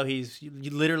love how he's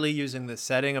literally using the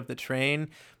setting of the train,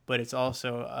 but it's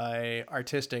also a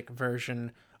artistic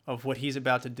version of what he's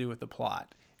about to do with the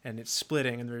plot. And it's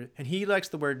splitting. And he likes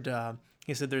the word,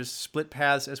 he said there's split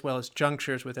paths as well as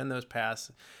junctures within those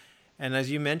paths. And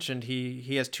as you mentioned,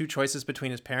 he has 2 choices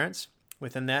between his parents.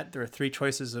 Within that, there are 3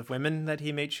 choices of women that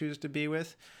he may choose to be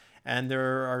with. And there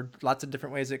are lots of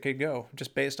different ways it could go,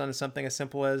 just based on something as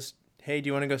simple as, hey, do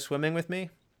you want to go swimming with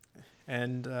me?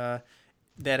 And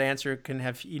that answer can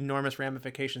have enormous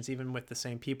ramifications, even with the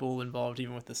same people involved,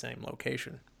 even with the same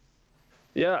location.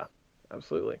 Yeah,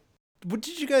 absolutely. What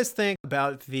did you guys think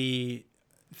about the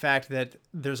fact that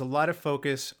there's a lot of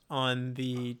focus on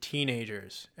the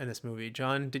teenagers in this movie.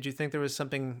 John, did you think there was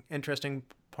something interesting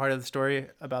part of the story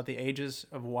about the ages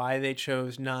of why they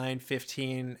chose 9,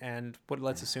 15, and what,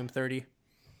 let's assume 30?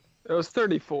 It was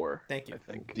 34. Thank you.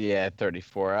 I think. Yeah,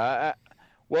 34.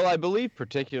 Well, I believe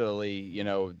particularly,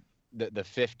 the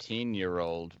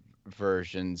 15-year-old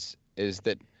versions is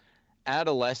that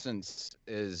adolescence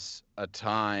is a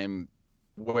time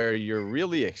where you're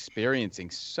really experiencing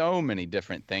so many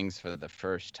different things for the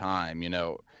first time,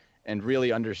 and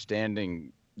really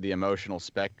understanding the emotional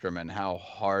spectrum and how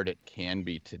hard it can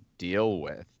be to deal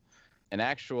with. And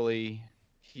actually,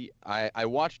 I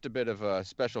watched a bit of a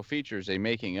special features, a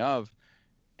making of,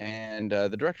 and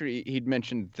the director, he'd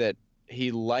mentioned that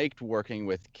he liked working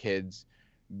with kids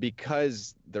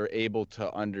because they're able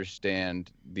to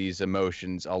understand these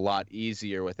emotions a lot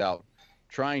easier without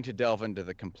trying to delve into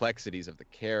the complexities of the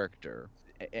character.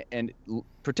 And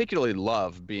particularly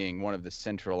love being one of the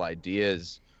central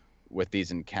ideas with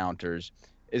these encounters,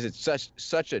 is it's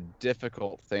such a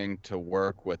difficult thing to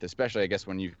work with, especially, I guess,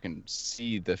 when you can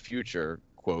see the future,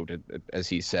 quote, as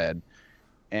he said.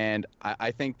 And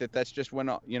I think that's just when,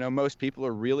 most people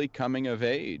are really coming of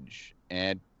age.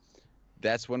 And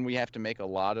that's when we have to make a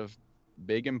lot of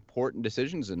big, important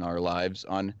decisions in our lives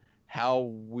on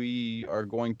how we are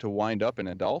going to wind up in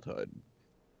adulthood.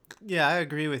 Yeah, I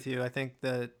agree with you. I think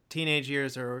the teenage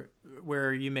years are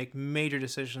where you make major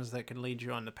decisions that can lead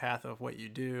you on the path of what you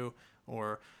do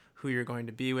or who you're going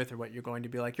to be with or what you're going to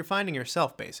be like. You're finding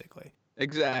yourself, basically.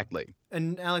 Exactly.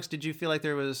 And Alex, did you feel like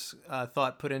there was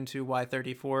thought put into why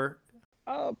 34?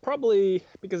 Probably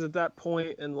because at that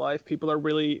point in life, people are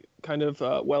really kind of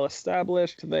well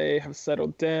established. They have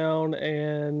settled down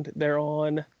and they're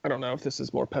on, I don't know if this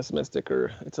is more pessimistic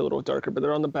or it's a little darker, but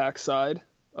they're on the backside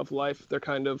of life. They're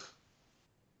kind of,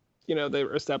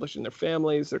 they're establishing their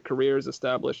families, their careers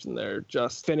established, and they're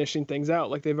just finishing things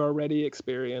out. Like they've already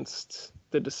experienced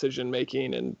the decision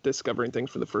making and discovering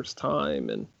things for the first time.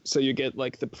 And so you get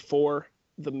like the before,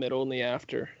 the middle, and the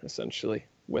after, essentially,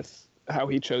 with how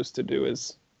he chose to do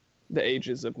is the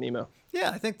ages of Nemo.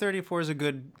 Yeah, I think 34 is a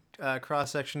good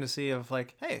cross-section to see of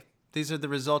like, hey, these are the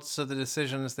results of the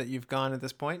decisions that you've gone at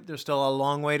this point. There's still a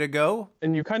long way to go.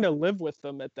 And you kind of live with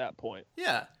them at that point.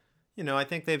 Yeah. I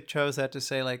think they've chose that to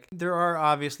say like, there are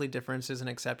obviously differences and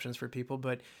exceptions for people,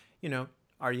 but,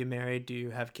 are you married? Do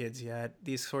you have kids yet?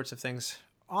 These sorts of things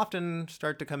often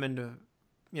start to come into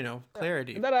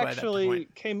clarity. And that actually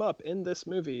came up in this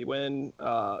movie when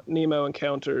Nemo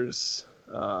encounters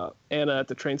Anna at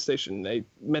the train station. They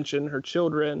mention her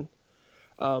children.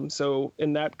 So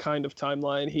in that kind of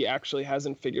timeline, he actually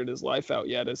hasn't figured his life out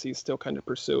yet, as he's still kind of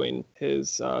pursuing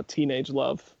his teenage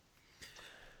love.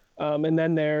 And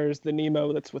then there's the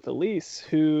Nemo that's with Elise,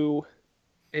 who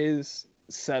is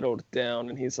settled down,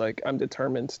 and he's like, I'm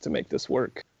determined to make this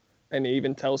work. And he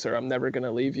even tells her, I'm never going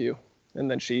to leave you. And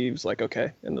then she's like,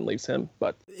 okay, and then leaves him.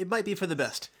 But it might be for the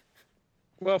best.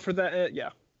 Well, for that,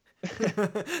 yeah.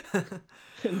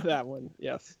 That one,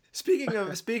 yes. Speaking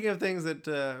of things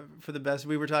that for the best,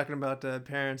 we were talking about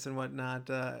parents and whatnot.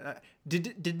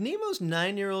 Did Nemo's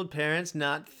 9-year-old parents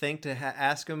not think to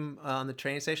ask him on the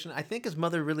train station? I think his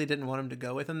mother really didn't want him to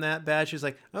go with him that bad. She was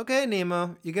like, "Okay,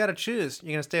 Nemo, you got to choose.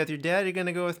 You're gonna stay with your dad. You're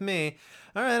gonna go with me.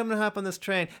 All right, I'm gonna hop on this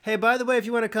train. Hey, by the way, if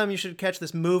you want to come, you should catch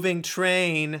this moving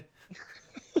train."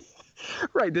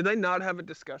 Right? Did they not have a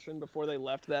discussion before they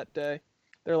left that day?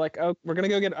 They're like, oh, we're going to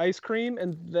go get ice cream,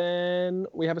 and then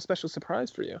we have a special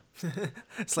surprise for you.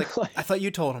 It's like, I thought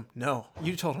you told him. No,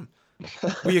 you told him.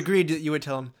 We agreed that you would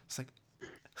tell him. It's like,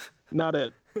 not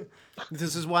it.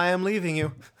 This is why I'm leaving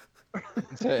you.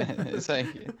 It's like,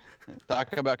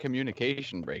 talk about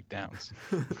communication breakdowns.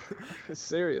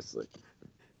 Seriously.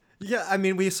 Yeah, I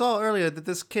mean, we saw earlier that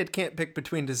this kid can't pick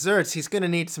between desserts. He's going to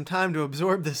need some time to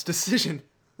absorb this decision.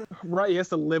 Right, he has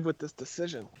to live with this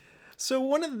decision. So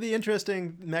one of the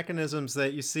interesting mechanisms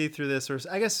that you see through this, or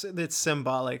I guess it's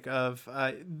symbolic of,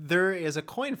 there is a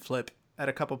coin flip at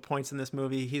a couple points in this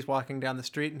movie. He's walking down the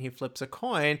street and he flips a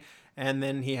coin, and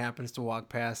then he happens to walk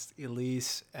past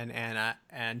Elise and Anna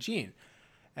and Jean.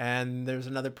 And there's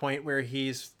another point where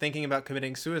he's thinking about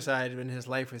committing suicide in his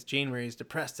life with Jean, where he's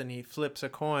depressed and he flips a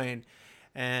coin.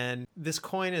 And this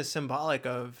coin is symbolic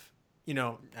of,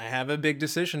 I have a big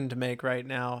decision to make right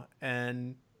now,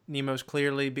 and Nemo's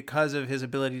clearly, because of his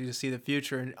ability to see the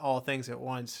future and all things at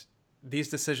once, these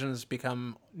decisions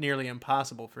become nearly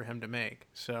impossible for him to make.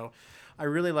 So I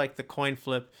really like the coin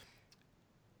flip.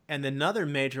 And another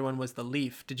major one was the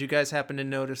leaf. Did you guys happen to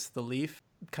notice the leaf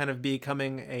kind of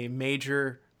becoming a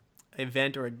major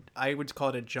event, or I would call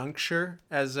it a juncture,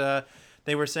 as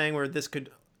they were saying, where this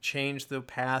could change the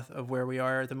path of where we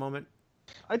are at the moment?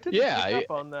 I didn't pick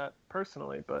up on that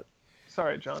personally, but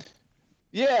sorry, John.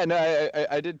 Yeah, no,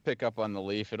 I did pick up on the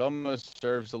leaf. It almost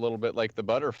serves a little bit like the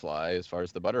butterfly, as far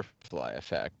as the butterfly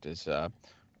effect is.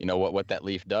 What that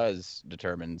leaf does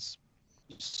determines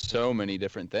so many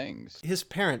different things. His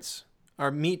parents are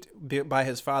meet by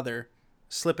his father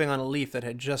slipping on a leaf that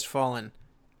had just fallen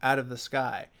out of the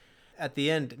sky. At the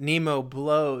end, Nemo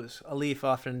blows a leaf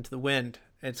off into the wind.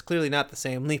 It's clearly not the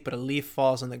same leaf, but a leaf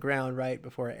falls on the ground right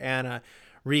before Anna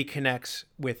reconnects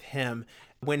with him.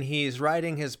 When he's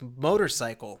riding his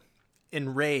motorcycle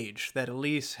in rage that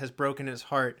Elise has broken his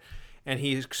heart and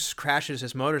he crashes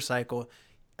his motorcycle,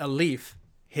 a leaf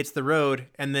hits the road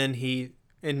and then he,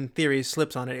 in theory,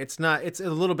 slips on it. It's a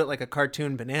little bit like a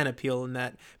cartoon banana peel in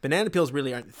that banana peels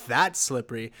really aren't that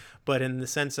slippery, but in the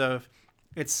sense of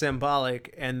it's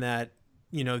symbolic and that,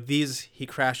 he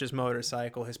crashed his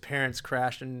motorcycle, his parents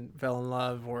crashed and fell in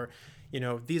love, or,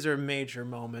 these are major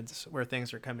moments where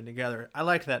things are coming together. I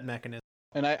like that mechanism.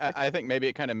 And I think maybe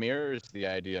it kind of mirrors the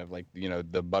idea of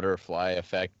the butterfly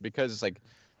effect, because it's like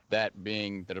that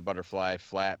being that a butterfly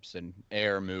flaps and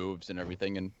air moves and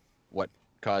everything. And what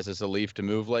causes a leaf to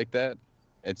move like that?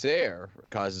 It's air. It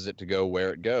causes it to go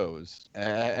where it goes.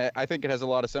 I think it has a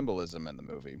lot of symbolism in the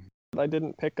movie. I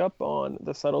didn't pick up on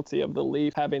the subtlety of the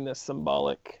leaf having this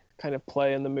symbolic kind of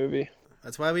play in the movie.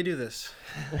 That's why we do this.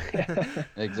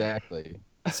 Exactly.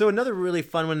 So another really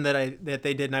fun one that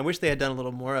they did, and I wish they had done a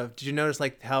little more of. Did you notice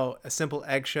how a simple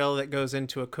eggshell that goes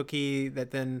into a cookie that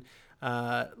then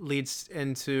leads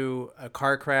into a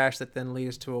car crash that then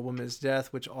leads to a woman's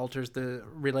death, which alters the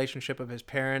relationship of his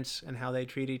parents and how they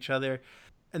treat each other?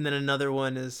 And then another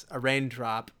one is a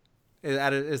raindrop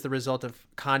is the result of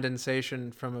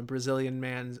condensation from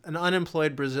an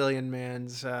unemployed Brazilian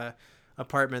man's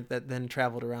apartment that then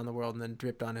traveled around the world and then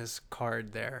dripped on his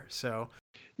card there. So.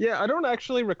 Yeah, I don't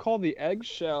actually recall the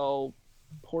eggshell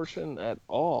portion at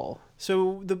all.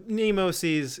 So Nemo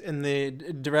sees, in the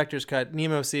director's cut,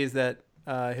 Nemo sees that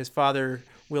his father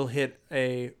will hit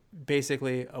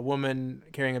basically a woman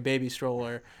carrying a baby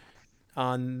stroller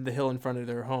on the hill in front of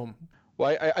their home.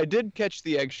 Well, I did catch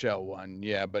the eggshell one,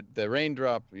 yeah, but the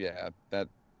raindrop, yeah, that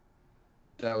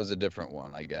was a different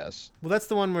one, I guess. Well, that's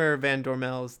the one where Van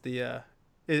Dormel's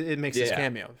it makes his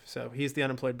cameo. So he's the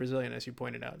unemployed Brazilian, as you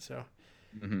pointed out, so...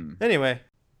 Mm-hmm. Anyway,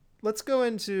 let's go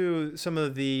into some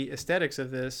of the aesthetics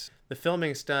of this, the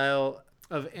filming style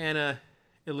of Anna,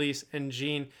 Elise, and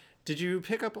Jean. Did you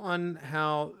pick up on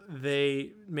how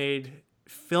they made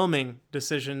filming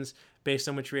decisions based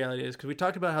on which reality is? Because we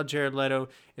talked about how Jared Leto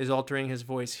is altering his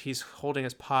voice. He's holding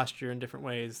his posture in different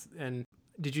ways. And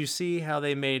did you see how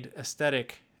they made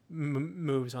aesthetic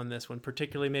moves on this one,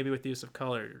 particularly maybe with the use of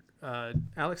color?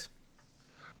 Alex?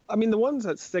 I mean, the ones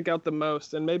that stick out the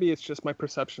most, and maybe it's just my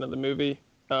perception of the movie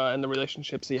and the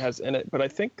relationships he has in it, but I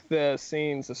think the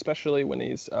scenes, especially when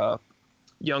he's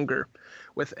younger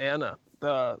with Anna,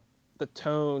 the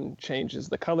tone changes.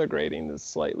 The color grading is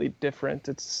slightly different.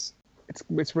 It's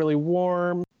really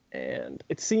warm, and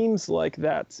it seems like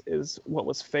that is what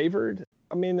was favored.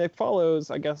 I mean, it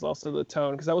follows, I guess, also the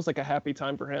tone, because that was like a happy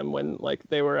time for him when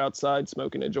they were outside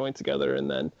smoking a joint together and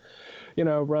then,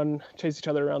 chase each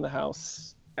other around the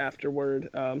house afterward,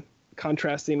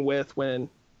 contrasting with when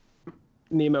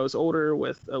Nemo's older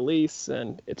with Elise,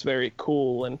 and it's very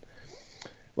cool, and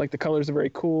the colors are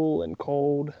very cool and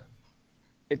cold.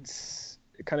 It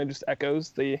kind of just echoes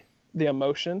the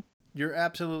emotion. You're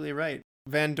absolutely right.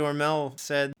 Van Dormel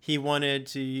said he wanted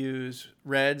to use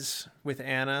reds with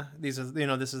Anna. This is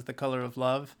the color of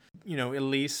love.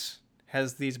 Elise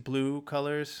has these blue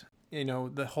colors.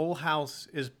 The whole house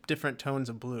is different tones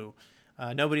of blue.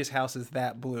 Nobody's house is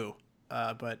that blue,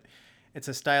 but it's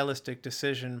a stylistic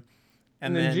decision.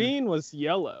 And then Jean was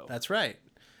yellow. That's right.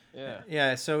 Yeah.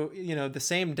 Yeah. So, the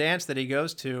same dance that he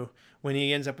goes to when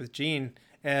he ends up with Jean,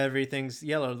 everything's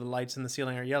yellow. The lights in the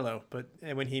ceiling are yellow. But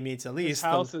when he meets Elise, his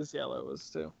house is yellow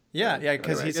too. Yeah.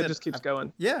 Because he said, it just keeps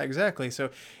going. Yeah, exactly. So,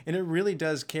 and it really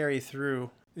does carry through.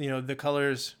 The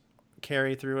colors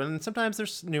carry through, and sometimes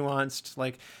there's nuanced.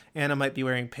 Like Anna might be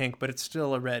wearing pink, but it's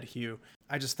still a red hue.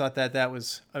 I just thought that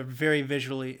was a very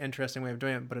visually interesting way of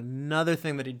doing it. But another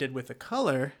thing that he did with the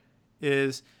color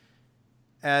is,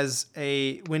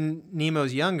 when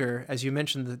Nemo's younger, as you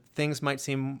mentioned, the things might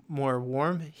seem more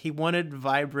warm. He wanted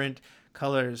vibrant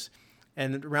colors,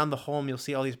 and around the home you'll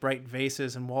see all these bright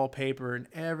vases and wallpaper, and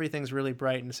everything's really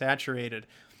bright and saturated.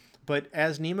 But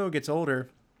as Nemo gets older,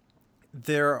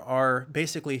 there are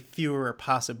basically fewer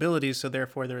possibilities, so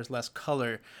therefore there is less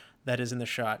color that is in the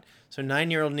shot. So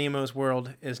 9-year-old Nemo's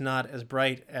world is not as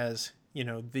bright as,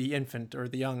 the infant or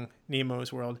the young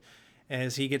Nemo's world.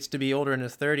 As he gets to be older in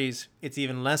his 30s, it's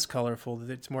even less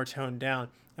colorful. It's more toned down.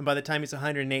 And by the time he's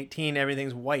 118,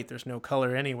 everything's white. There's no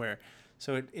color anywhere.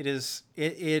 So it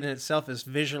in itself is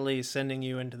visually sending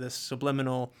you into this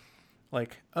subliminal,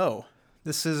 like, oh,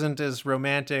 this isn't as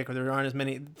romantic, or there aren't as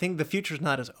many. The future's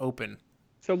not as open.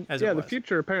 So as yeah, it the was.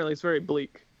 future apparently is very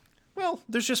bleak. Well,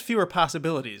 there's just fewer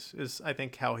possibilities, is I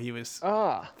think how he was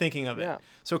thinking of it. Yeah.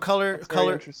 So That's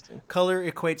very interesting.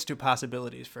 color equates to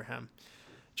possibilities for him.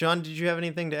 John, did you have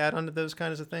anything to add on to those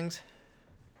kinds of things?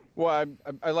 Well,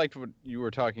 I liked what you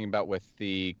were talking about with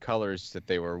the colors that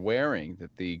they were wearing,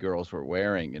 that the girls were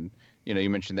wearing, and you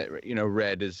mentioned that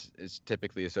red is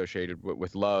typically associated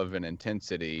with love and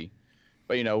intensity,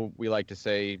 but we like to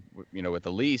say with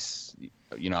Elise,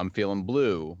 I'm feeling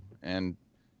blue, and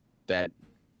that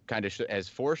kind of as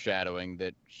foreshadowing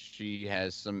that she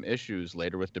has some issues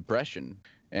later with depression.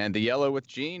 And the yellow with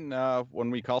Jean, when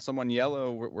we call someone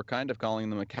yellow, we're kind of calling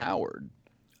them a coward.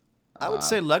 I would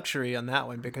say luxury on that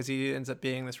one, because he ends up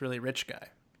being this really rich guy.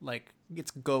 Like,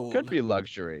 it's gold. Could be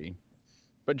luxury.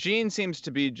 But Jean seems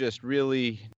to be just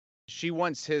really, she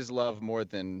wants his love more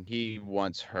than he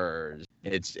wants hers.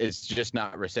 It's just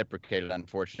not reciprocated,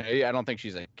 unfortunately. I don't think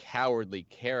she's a cowardly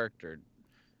character.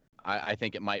 I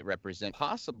think it might represent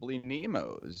possibly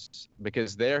Nemo's,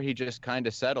 because there he just kind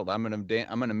of settled. I'm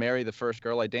gonna marry the first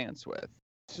girl I dance with.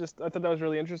 It's just, I thought that was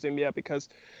really interesting, yeah, because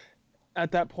at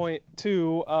that point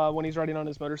too, when he's riding on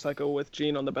his motorcycle with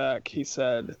Jean on the back, he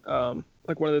said,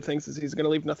 like, one of the things is he's going to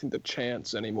leave nothing to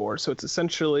chance anymore. So it's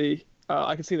essentially,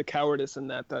 I can see the cowardice in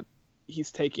that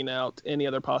he's taking out any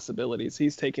other possibilities.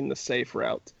 He's taking the safe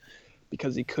route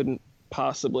because he couldn't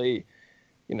possibly,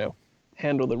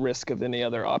 handle the risk of any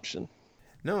other option.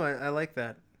 No, I like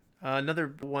that.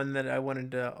 Another one that I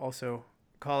wanted to also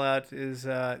call out is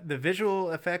the visual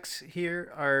effects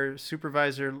here are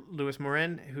supervisor Louis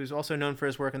Morin, who's also known for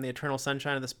his work on The Eternal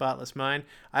Sunshine of the Spotless Mind.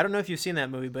 I don't know if you've seen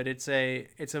that movie, but it's a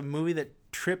movie that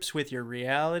trips with your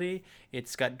reality.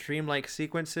 It's got dreamlike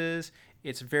sequences.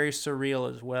 It's very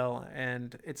surreal as well,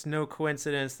 and it's no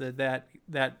coincidence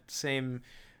that same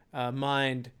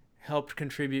mind helped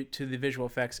contribute to the visual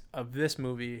effects of this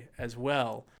movie as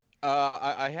well.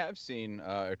 I have seen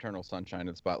Eternal Sunshine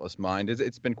of the Spotless Mind.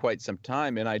 It's been quite some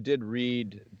time, and I did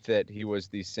read that he was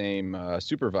the same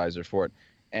supervisor for it.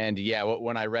 And yeah,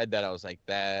 when I read that, I was like,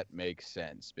 that makes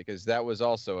sense, because that was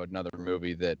also another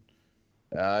movie that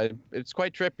it's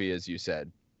quite trippy, as you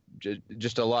said.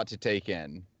 Just a lot to take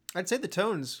in. I'd say the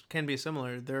tones can be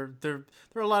similar. There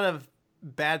are a lot of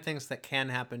bad things that can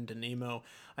happen to Nemo.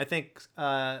 I think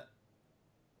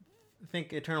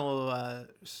Eternal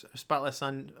Spotless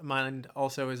Mind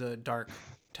also is a dark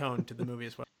tone to the movie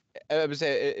as well. I would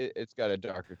say it's got a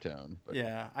darker tone. But...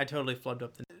 Yeah, I totally flubbed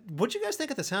up. What'd you guys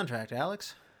think of the soundtrack,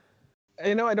 Alex?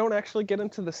 I don't actually get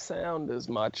into the sound as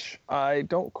much. I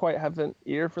don't quite have an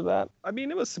ear for that. I mean,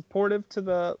 it was supportive to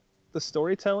the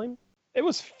storytelling. It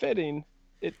was fitting.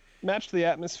 It matched the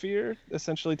atmosphere,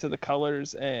 essentially, to the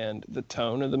colors and the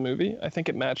tone of the movie. I think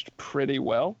it matched pretty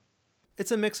well.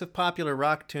 It's a mix of popular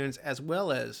rock tunes as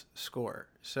well as score.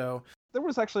 So there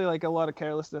was actually like a lot of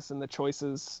carelessness in the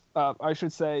choices. I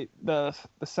should say the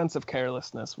sense of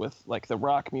carelessness with like the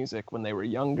rock music when they were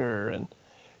younger and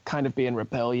kind of being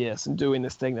rebellious and doing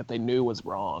this thing that they knew was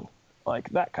wrong. Like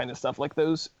that kind of stuff. Like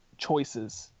those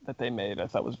choices that they made, I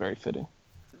thought was very fitting.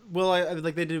 Well, I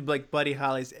like they do like Buddy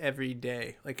Holly's Every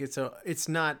Day. Like it's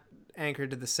not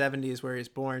anchored to the 70s where he's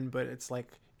born, but it's like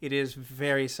it is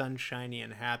very sunshiny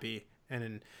and happy.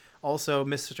 And also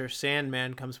Mr.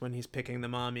 Sandman comes when he's picking the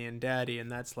mommy and daddy, and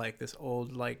that's like this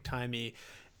old, like, timey,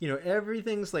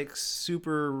 everything's like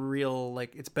super real,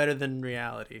 like it's better than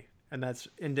reality. And that's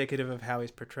indicative of how he's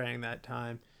portraying that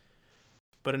time.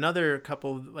 But another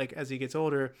couple, like as he gets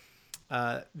older,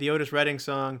 the Otis Redding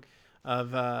song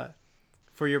of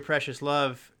For Your Precious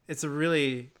Love, it's a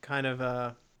really kind of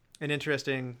an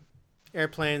interesting...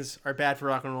 Airplanes are bad for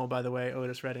rock and roll, by the way.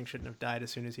 Otis Redding shouldn't have died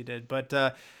as soon as he did. But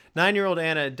 9-year-old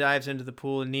Anna dives into the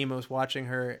pool, and Nemo's watching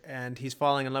her, and he's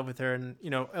falling in love with her. And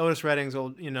Otis Redding's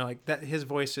old, like that. His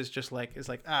voice is just like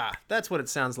that's what it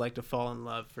sounds like to fall in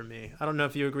love for me. I don't know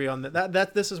if you agree on that.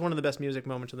 That this is one of the best music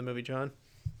moments of the movie, John.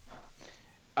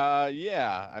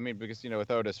 Yeah. I mean, because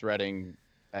with Otis Redding,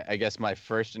 I guess my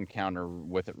first encounter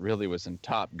with it really was in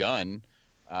Top Gun,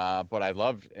 but I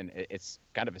loved, and it's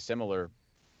kind of a similar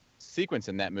sequence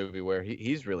in that movie where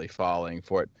he's really falling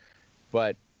for it.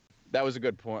 But that was a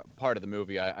good part of the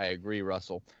movie. I agree,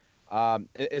 Russell.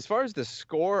 As far as the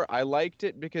score, I liked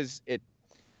it because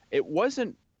it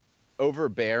wasn't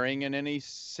overbearing in any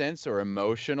sense or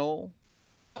emotional.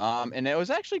 And it was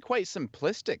actually quite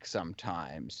simplistic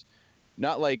sometimes.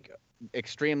 Not like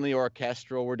extremely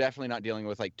orchestral. We're definitely not dealing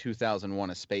with like 2001: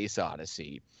 A Space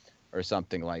Odyssey or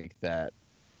something like that.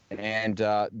 And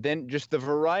then just the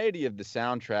variety of the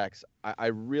soundtracks I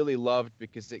really loved,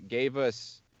 because it gave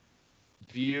us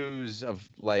views of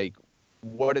like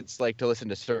what it's like to listen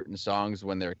to certain songs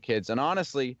when they're kids. And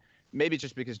honestly, maybe it's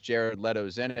just because Jared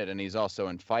Leto's in it and he's also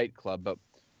in Fight Club, but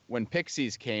when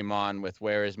Pixies came on with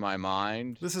Where Is My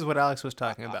Mind? This is what Alex was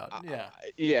talking about. Yeah.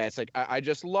 Yeah, it's like I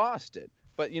just lost it.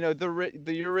 But, you know, the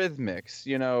Eurythmics,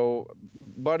 you know,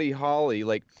 Buddy Holly,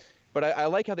 like, but I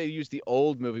like how they use the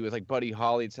old movie with like Buddy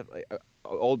Holly and stuff, like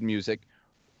old music,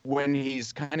 when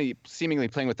he's kind of seemingly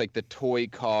playing with like the toy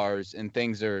cars and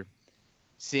things are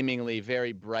seemingly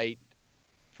very bright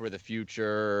for the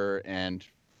future and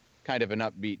kind of an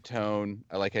upbeat tone.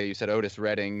 I like how you said Otis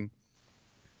Redding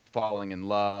falling in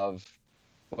love,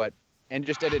 and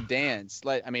just at a dance,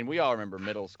 like, I mean, we all remember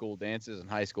middle school dances and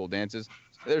high school dances.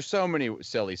 There's so many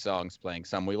silly songs playing.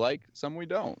 Some we like, some we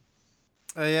don't.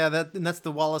 Yeah, that's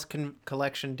the Wallace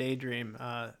Collection Daydream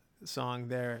song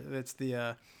there. It's the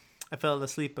I fell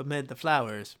asleep amid the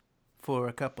flowers for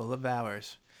a couple of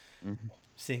hours,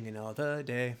 singing all the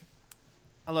day.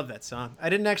 I love that song. I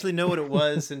didn't actually know what it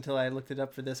was until I looked it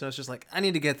up for this. And I was just like, I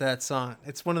need to get that song.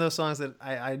 It's one of those songs that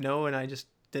I know and I just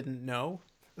didn't know,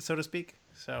 so to speak.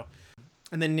 So,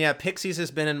 and then, yeah, Pixies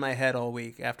has been in my head all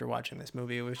week after watching this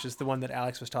movie, which is the one that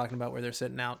Alex was talking about where they're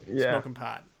sitting out smoking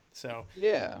pot. So,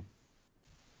 yeah.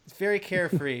 It's very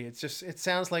carefree. It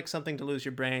sounds like something to lose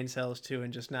your brain cells to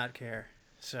and just not care.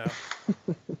 So,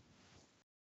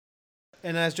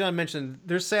 and as John mentioned,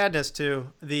 there's sadness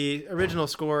too. The original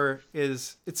score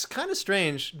it's kind of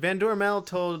strange. Van Dormel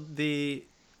told the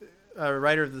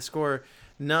writer of the score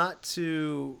not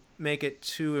to make it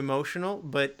too emotional,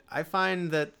 but I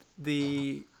find that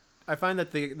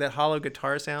that hollow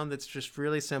guitar sound that's just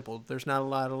really simple. There's not a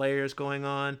lot of layers going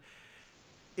on.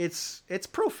 It's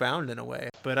profound in a way,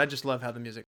 but I just love how the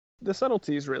music. The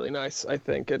subtlety is really nice. I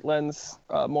think it lends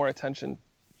more attention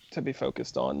to be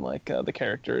focused on like the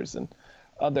characters and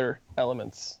other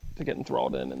elements to get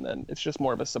enthralled in, and then it's just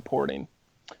more of a supporting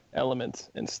element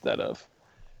instead of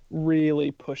really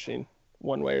pushing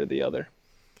one way or the other.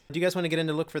 Do you guys want to get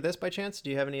into Look for This by chance? Do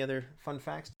you have any other fun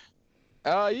facts?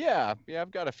 Yeah,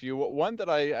 I've got a few. One that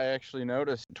I actually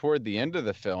noticed toward the end of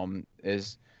the film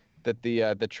is that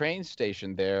the train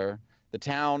station there, the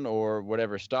town or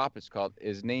whatever stop it's called,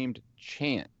 is named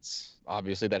Chance.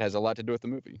 Obviously, that has a lot to do with the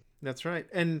movie. That's right.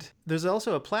 And there's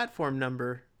also a platform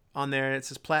number on there, and it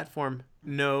says platform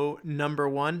number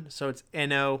 1, so it's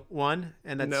NO1,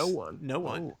 and that's No One.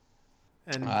 Oh.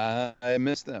 And I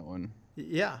missed that one.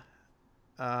 Yeah.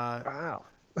 Wow.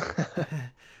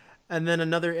 And then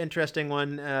another interesting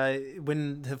one,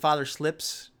 when the father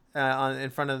slips in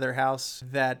front of their house,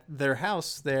 that their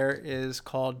house there is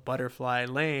called Butterfly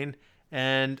Lane,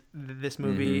 and this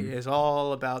movie is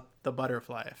all about the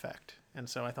butterfly effect. And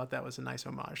so I thought that was a nice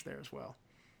homage there as well.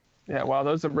 Yeah, wow,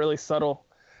 those are really subtle.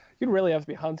 You'd really have to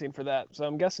be hunting for that. So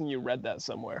I'm guessing you read that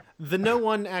somewhere. The No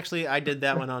One, actually, I did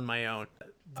that one on my own.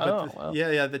 But wow.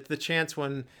 Yeah, the Chance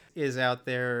one is out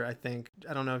there, I think.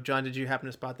 I don't know if, John, did you happen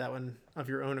to spot that one of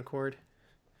your own accord?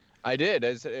 I did.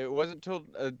 It wasn't until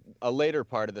a later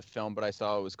part of the film, but I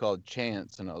saw it was called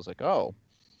Chance, and I was like, oh,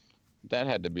 that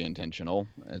had to be intentional.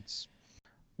 It's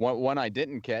one I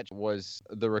didn't catch was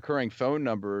the recurring phone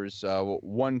numbers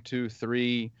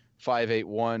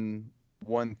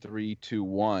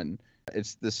 123-581-1321.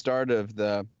 It's the start of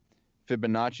the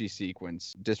Fibonacci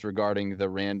sequence, disregarding the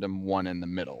random one in the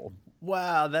middle.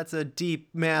 Wow, that's a deep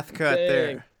math cut Dang.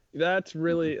 there. That's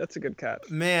a good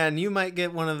catch. Man, you might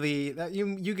get one of the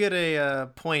you get a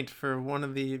point for one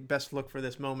of the best Look for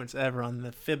This moments ever on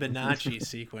the Fibonacci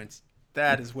sequence.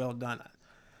 That is well done.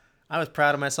 I was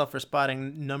proud of myself for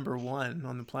spotting number 1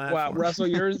 on the platform. Wow, Russell,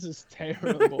 yours is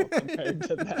terrible compared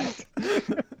to that.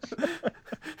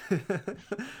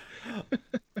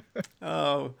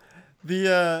 Oh,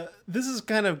 this is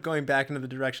kind of going back into the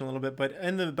direction a little bit, but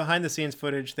in the behind the scenes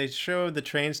footage, they show the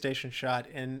train station shot,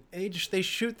 and they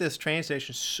shoot this train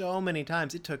station so many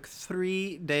times. It took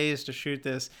 3 days to shoot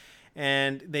this,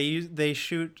 and they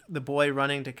shoot the boy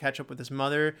running to catch up with his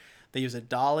mother. They use a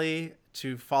dolly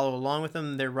to follow along with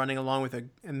him. They're running along with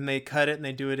and they cut it and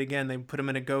they do it again. They put him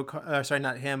in a go-kart. Sorry,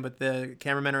 not him, but the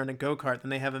cameramen are in a go-kart. Then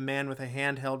they have a man with a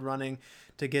handheld running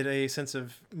to get a sense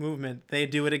of movement. They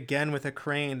do it again with a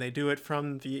crane. They do it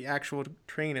from the actual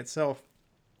train itself.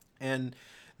 And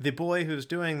the boy who's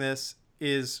doing this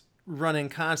is running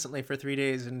constantly for 3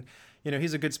 days, and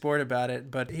he's a good sport about it,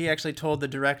 but he actually told the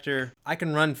director, I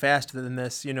can run faster than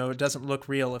this. It doesn't look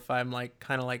real if I'm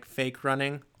kind of fake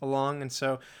running along. And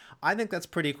so I think that's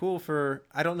pretty cool for,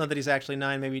 I don't know that he's actually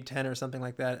 9, maybe 10 or something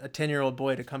like that. A 10-year-old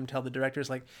boy to come tell the directors,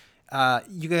 like,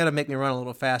 you got to make me run a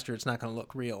little faster. It's not going to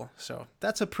look real. So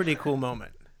that's a pretty cool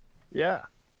moment. Yeah.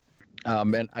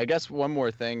 And I guess one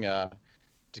more thing to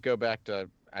go back to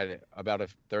about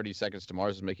 30 Seconds to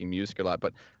Mars is making music a lot.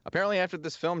 But apparently after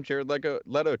this film, Jared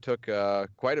Leto took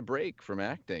quite a break from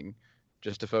acting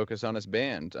just to focus on his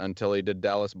band until he did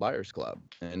Dallas Buyers Club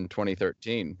in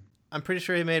 2013. I'm pretty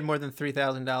sure he made more than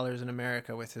 $3,000 in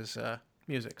America with his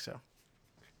music. So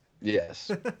Yes,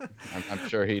 I'm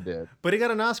sure he did. But he got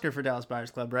an Oscar for Dallas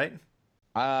Buyers Club, right?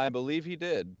 I believe he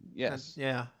did. Yes.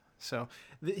 Yeah. So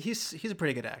he's a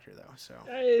pretty good actor, though. So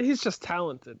He's just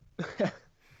talented.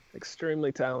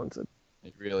 Extremely talented.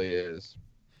 It really is.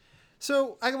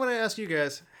 So I want to ask you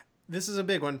guys, this is a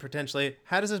big one potentially.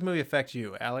 How does this movie affect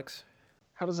you, Alex?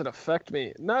 How does it affect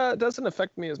me? No, it doesn't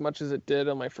affect me as much as it did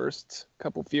on my first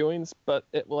couple viewings, but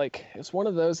it's one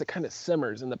of those that kind of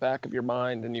simmers in the back of your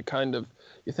mind, and you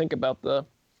think about the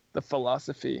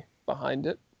philosophy behind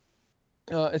it.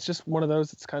 It's just one of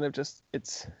those. It's kind of just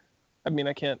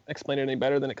I can't explain it any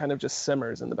better than it kind of just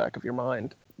simmers in the back of your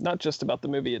mind. Not just about the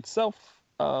movie itself,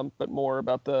 but more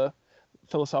about the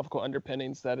philosophical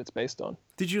underpinnings that it's based on.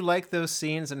 Did you like those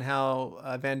scenes and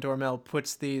how Van Dormel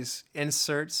puts these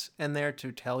inserts in there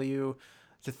to tell you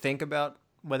to think about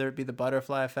whether it be the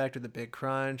butterfly effect or the big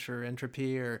crunch or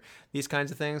entropy or these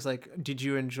kinds of things? Like, did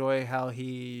you enjoy how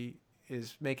he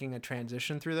is making a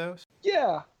transition through those?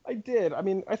 Yeah, I did. I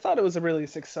mean, I thought it was a really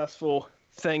successful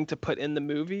thing to put in the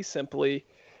movie simply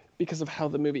because of how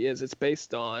the movie is. It's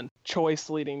based on choice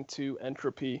leading to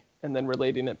entropy and then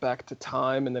relating it back to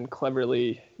time and then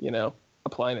cleverly,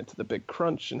 applying it to the big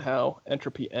crunch and how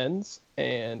entropy ends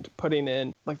and putting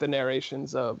in like the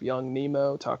narrations of young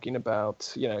Nemo talking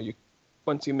about,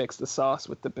 once you mix the sauce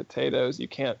with the potatoes, you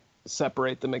can't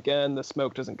separate them again. The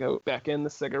smoke doesn't go back in the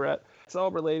cigarette. It's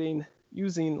all relating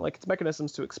using its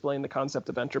mechanisms to explain the concept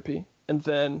of entropy. And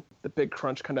then the big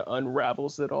crunch kind of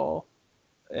unravels it all.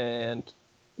 And,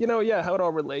 how it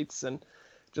all relates and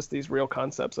just these real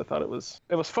concepts. I thought it was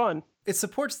fun. It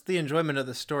supports the enjoyment of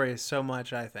the story so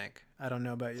much, I think. I don't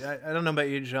know about you. I don't know about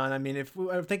you, John. I mean, if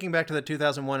I'm thinking back to the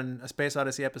 2001 A Space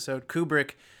Odyssey episode,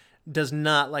 Kubrick does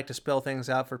not like to spell things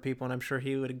out for people, and I'm sure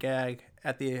he would gag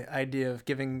at the idea of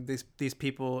giving these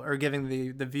people or giving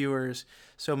the viewers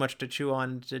so much to chew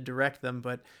on to direct them.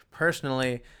 But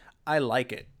personally, I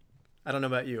like it. I don't know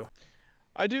about you.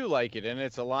 I do like it, and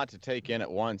it's a lot to take in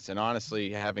at once. And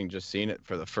honestly, having just seen it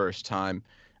for the first time,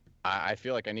 I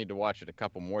feel like I need to watch it a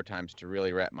couple more times to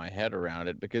really wrap my head around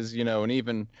it because, and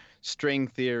even string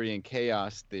theory and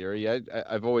chaos theory,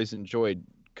 I've always enjoyed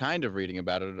kind of reading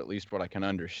about it, at least what I can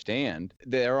understand.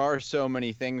 There are so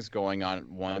many things going on at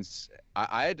once.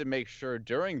 I had to make sure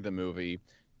during the movie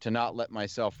to not let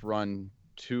myself run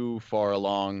too far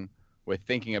along with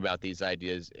thinking about these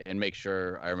ideas and make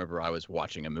sure I remember I was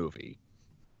watching a movie.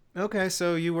 Okay,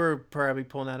 so you were probably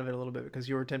pulling out of it a little bit because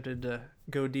you were tempted to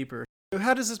go deeper.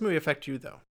 How does this movie affect you,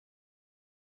 though?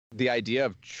 The idea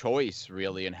of choice,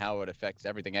 really, and how it affects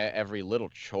everything. Every little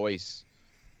choice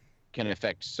can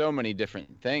affect so many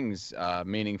different things,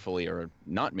 meaningfully or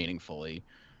not meaningfully.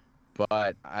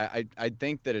 But I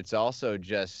think that it's also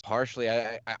just partially,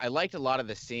 I liked a lot of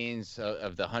the scenes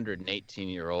of the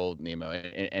 118-year-old Nemo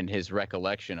and his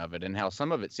recollection of it and how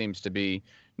some of it seems to be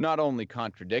not only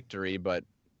contradictory, but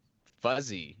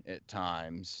fuzzy at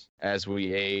times as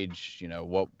we age,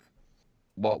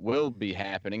 what will be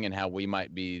happening and how we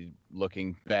might be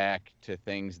looking back to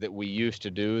things that we used to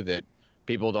do that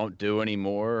people don't do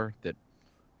anymore that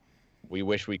we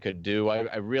wish we could do.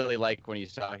 I really like when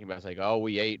he's talking about, it's like, oh,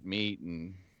 we ate meat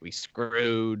and we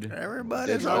screwed.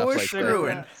 Everybody's always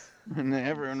screwing. And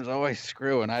everyone's always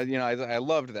screwing. I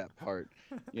loved that part.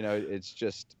 It's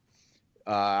just,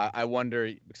 I wonder,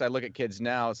 because I look at kids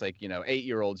now, it's like,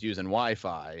 8-year-olds using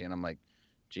Wi-Fi. And I'm like,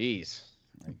 geez,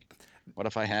 what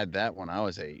if I had that when I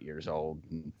was 8 years old?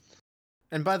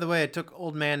 And by the way, it took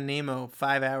Old Man Nemo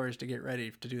 5 hours to get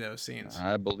ready to do those scenes.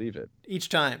 I believe it. Each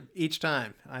time.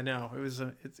 I know.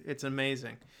 It's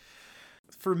amazing.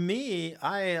 For me,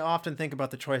 I often think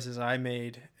about the choices I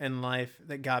made in life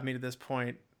that got me to this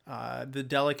point. The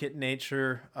delicate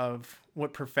nature of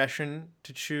what profession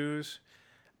to choose,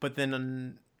 but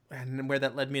then and where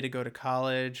that led me to go to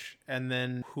college, and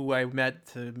then who I met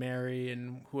to marry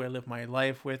and who I lived my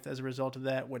life with as a result of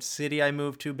that, what city I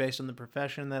moved to based on the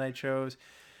profession that I chose,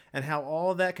 and how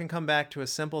all of that can come back to a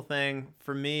simple thing.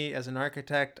 For me, as an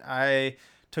architect, I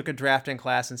took a drafting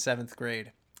class in 7th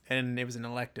grade, and it was an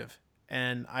elective.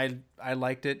 And I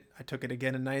liked it. I took it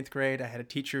again in 9th grade. I had a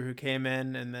teacher who came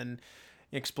in, and then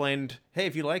explained, hey,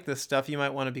 if you like this stuff, you might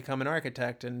want to become an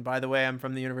architect. And by the way, I'm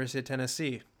from the University of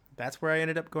Tennessee. That's where I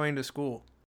ended up going to school.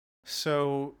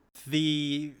 So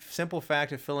the simple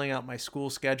fact of filling out my school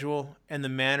schedule and the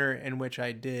manner in which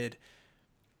I did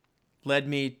led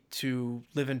me to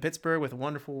live in Pittsburgh with a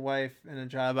wonderful wife and a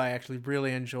job I actually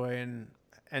really enjoy and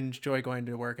enjoy going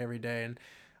to work every day. And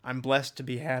I'm blessed to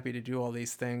be happy to do all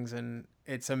these things. And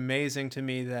it's amazing to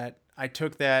me that I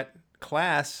took that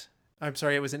class. I'm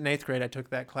sorry, it was in 8th grade. I took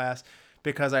that class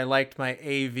because I liked my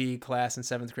AV class in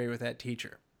 7th grade with that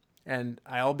teacher. And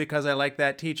all because I liked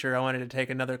that teacher, I wanted to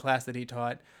take another class that he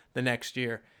taught the next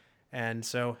year. And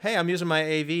so, hey, I'm using my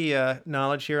AV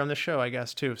knowledge here on the show, I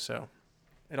guess, too. So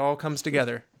it all comes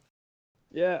together.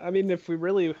 Yeah, I mean,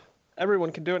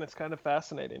 everyone can do it. It's kind of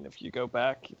fascinating. If you go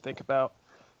back, you think about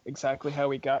exactly how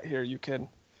we got here, you can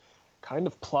kind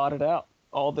of plot it out,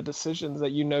 all the decisions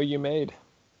that you made.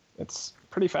 It's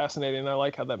pretty fascinating. I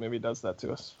like how that movie does that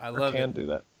to us. I love can it. do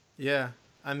that. Yeah.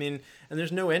 I mean, and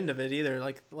there's no end of it either.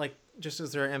 Like just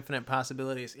as there are infinite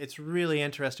possibilities, it's really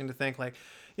interesting to think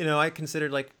I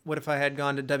considered what if I had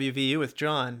gone to WVU with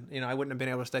John? I wouldn't have been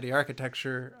able to study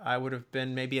architecture. I would have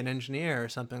been maybe an engineer or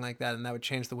something like that, and that would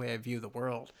change the way I view the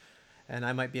world. And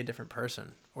I might be a different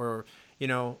person. Or,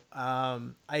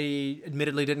 I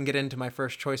admittedly didn't get into my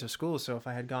first choice of school. So if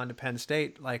I had gone to Penn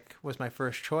State, was my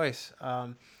first choice,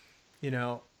 I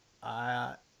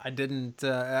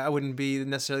wouldn't be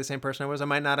necessarily the same person I was. I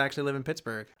might not actually live in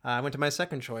Pittsburgh. I went to my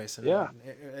second choice, and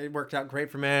it worked out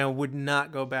great for me. I would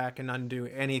not go back and undo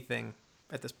anything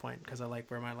at this point because I like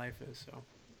where my life is. So,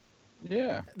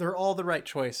 Yeah. they're all the right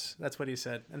choice. That's what he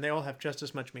said, and they all have just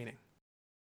as much meaning.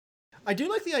 I do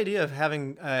like the idea of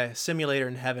having a simulator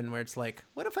in heaven where it's like,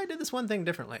 what if I did this one thing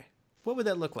differently? What would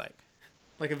that look like?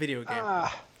 Like a video game.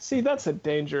 See, that's a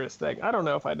dangerous thing. I don't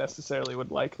know if I necessarily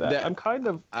would like that.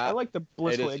 I like the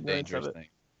blissful ignorance of it. Thing.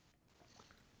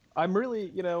 I'm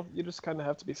really, you just kind of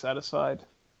have to be satisfied.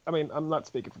 I mean, I'm not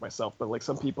speaking for myself, but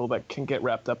some people that can get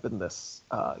wrapped up in this,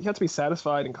 you have to be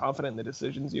satisfied and confident in the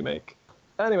decisions you make.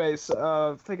 Anyways,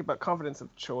 think about confidence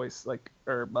of choice,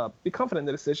 be confident in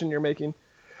the decision you're making,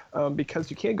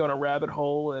 because you can't go in a rabbit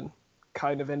hole and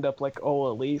kind of end up like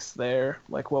Elise there.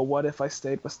 Well, what if I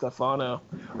stayed with Stefano?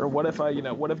 Or what if I,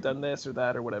 would have done this or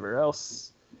that or whatever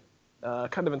else?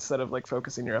 Kind of instead of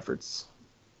focusing your efforts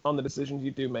on the decisions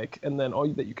you do make, and then all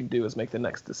that you can do is make the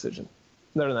next decision.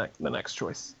 No, the next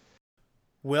choice.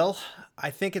 Well,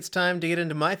 I think it's time to get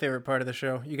into my favorite part of the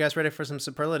show. You guys ready for some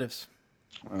superlatives?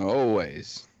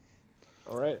 Always.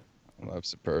 All right. I love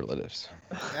superlatives.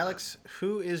 Alex,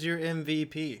 who is your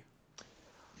MVP?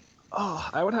 Oh,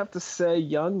 I would have to say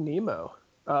Young Nemo.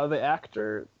 The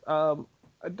actor, I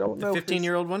don't know. The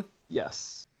 15-year-old one?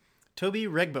 Yes. Toby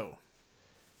Regbo.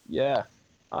 Yeah.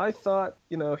 I thought,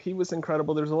 he was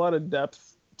incredible. There's a lot of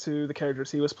depth to the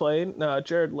characters he was playing.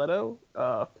 Jared Leto,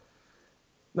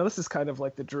 now this is kind of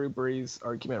like the Drew Brees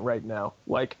argument right now.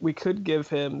 We could give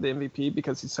him the MVP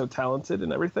because he's so talented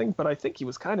and everything, but I think he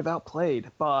was kind of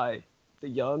outplayed by the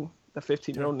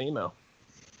 15-year-old Nemo.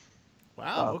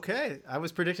 Wow, okay. I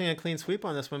was predicting a clean sweep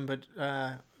on this one, but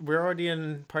we're already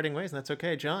in parting ways, and that's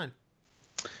okay. John?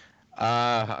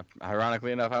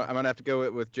 Ironically enough, I'm going to have to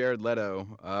go with Jared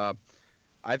Leto.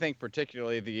 I think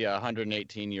particularly the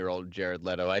 118-year-old Jared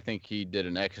Leto, I think he did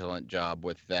an excellent job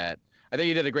with that. I think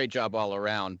he did a great job all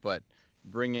around, but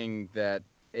bringing that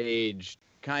age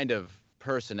kind of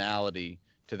personality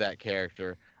to that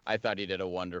character, I thought he did a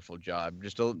wonderful job.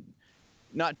 Just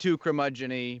not too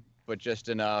curmudgeon-y, but just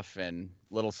enough, and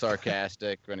a little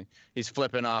sarcastic when he's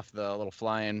flipping off the little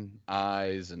flying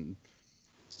eyes and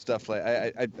stuff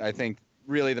I think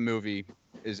really the movie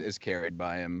is carried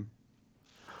by him.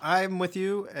 I'm with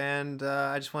you, and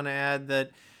I just want to add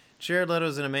that Jared Leto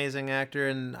is an amazing actor,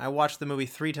 and I watched the movie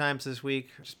 3 times this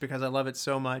week just because I love it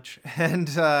so much. And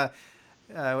I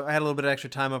had a little bit of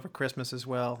extra time over Christmas as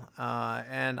well,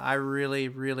 and I really,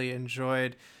 really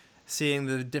enjoyed seeing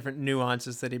the different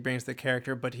nuances that he brings to the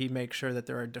character, but he makes sure that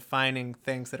there are defining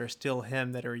things that are still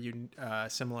him that are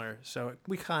similar. So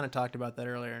we kind of talked about that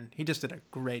earlier, and he just did a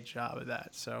great job of that.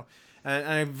 So, and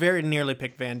I very nearly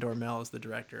picked Van Dormel as the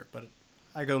director, but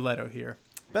I go Leto here.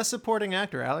 Best supporting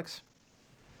actor, Alex?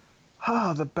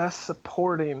 The best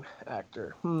supporting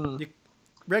actor.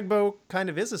 Regbo kind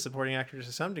of is a supporting actor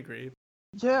to some degree.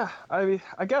 Yeah, I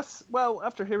guess, well,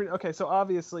 after hearing, okay, so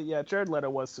obviously, yeah, Jared Leto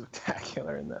was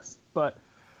spectacular in this, but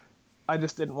I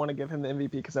just didn't want to give him the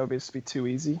MVP because that would just be too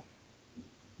easy.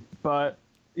 But,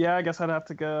 yeah, I guess I'd have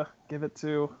to give it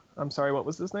to, I'm sorry, what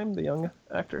was his name, the young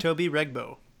actor? Toby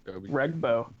Regbo.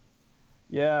 Regbo.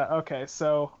 Yeah, okay,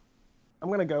 so I'm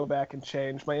going to go back and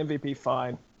change my MVP,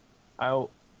 fine.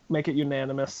 make it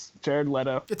unanimous. Jared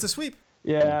Leto. It's a sweep.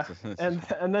 Yeah,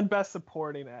 and then best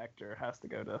supporting actor has to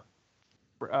go to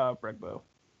Regbo.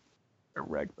 Or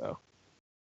Regbo.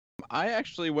 I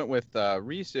actually went with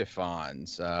Rhys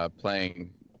Ifans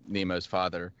playing Nemo's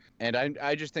father, and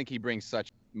I just think he brings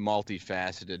such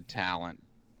multifaceted talent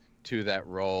to that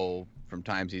role. From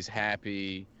times he's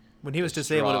happy. When he was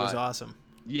disabled, it was awesome.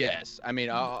 Yes, I mean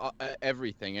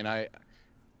everything, and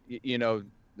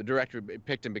the director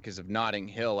picked him because of Notting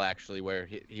Hill, actually, where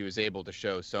he was able to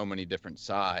show so many different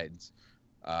sides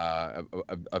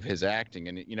of his acting,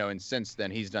 and and since then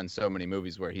he's done so many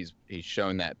movies where he's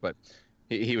shown that. But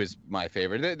he was my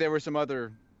favorite. There were some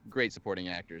other great supporting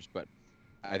actors, but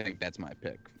I think that's my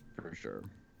pick for sure.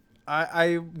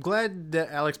 I'm glad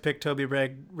that Alex picked Toby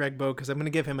Regbo because I'm going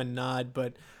to give him a nod,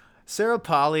 but Sarah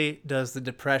Polley does the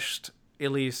depressed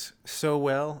Elise so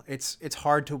well. It's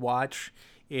hard to watch.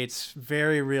 It's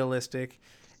very realistic.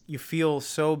 You feel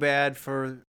so bad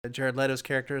for Jared Leto's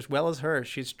character as well as her.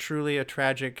 She's truly a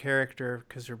tragic character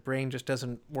because her brain just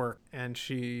doesn't work, and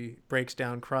she breaks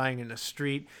down crying in the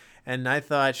street. And I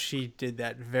thought she did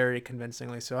that very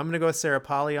convincingly. So I'm going to go with Sarah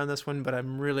Polley on this one, but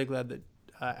I'm really glad that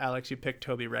Alex, you picked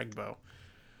Toby Regbo.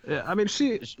 Yeah, I mean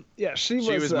she was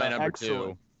my number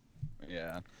excellent. 2.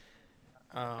 Yeah.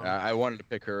 I wanted to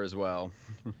pick her as well.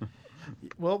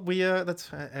 Well,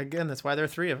 that's why there are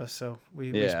 3 of us. So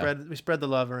we spread the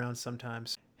love around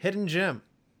sometimes. Hidden gem,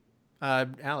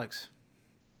 Alex.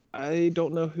 I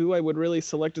don't know who I would really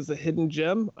select as a hidden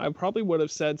gem. I probably would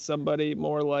have said somebody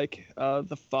more like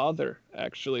the father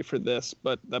actually for this,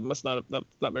 but that's not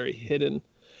very hidden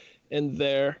in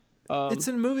there. It's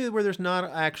a movie where there's not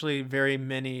actually very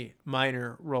many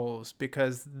minor roles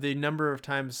because the number of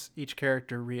times each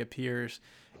character reappears,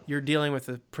 you're dealing with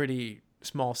a pretty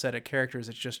small set of characters.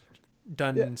 It's just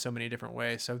done in so many different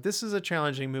ways. So this is a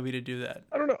challenging movie to do that.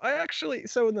 I don't know.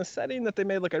 So in the setting that they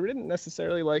made, like I didn't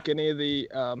necessarily like any of the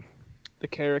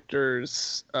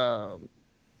characters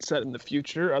set in the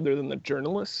future other than the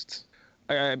journalist.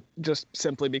 Just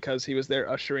simply because he was there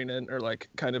ushering in or like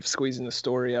kind of squeezing the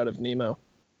story out of Nemo.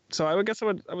 So I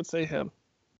would say him.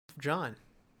 John.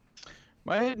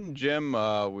 My hidden gem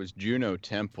was Juno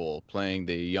Temple playing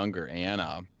the younger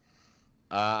Anna.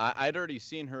 I'd already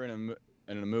seen her in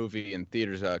a movie in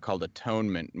theaters called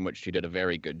Atonement, in which she did a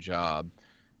very good job.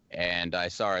 And I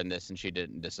saw her in this, and she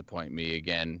didn't disappoint me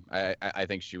again. I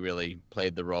think she really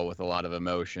played the role with a lot of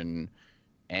emotion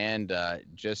and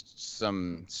just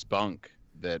some spunk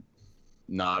that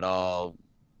not all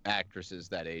actresses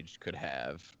that age could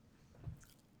have.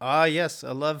 Yes,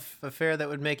 a love affair that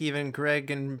would make even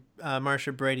Greg and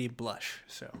Marsha Brady blush.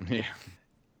 So yeah,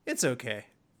 it's okay.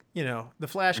 The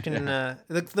Flash can.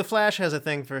 The Flash has a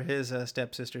thing for his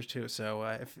stepsisters too.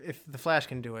 So if the Flash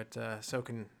can do it, so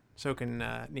can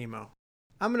Nemo.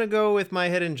 I'm gonna go with my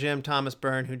hidden gem, Thomas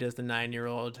Byrne, who does the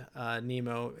 9-year-old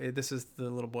Nemo. This is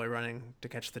the little boy running to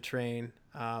catch the train.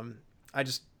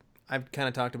 I've kind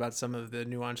of talked about some of the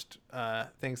nuanced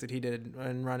things that he did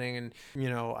in running, and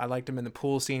I liked him in the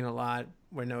pool scene a lot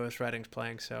where Noah Redding's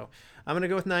playing. So I'm gonna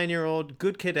go with 9-year-old,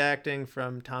 good kid acting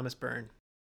from Thomas Byrne.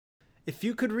 If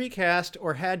you could recast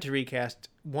or had to recast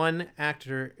one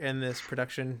actor in this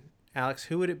production, Alex,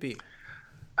 who would it be?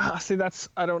 I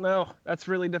don't know. That's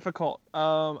really difficult.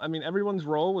 I mean, everyone's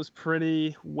role was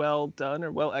pretty well done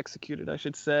or well executed, I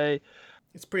should say.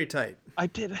 It's pretty tight. I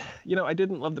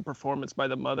didn't love the performance by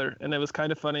the mother, and it was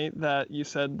kind of funny that you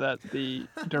said that the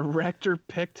director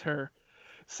picked her.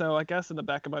 So I guess in the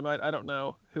back of my mind, I don't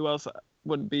know who else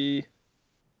would be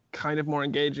kind of more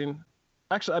engaging.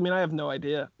 Actually, I mean, I have no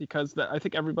idea because I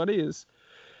think everybody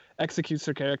executes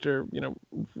their character,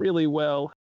 really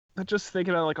well. But just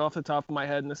thinking about it, like off the top of my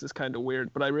head, and this is kind of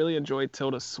weird, but I really enjoyed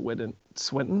Tilda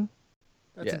Swinton.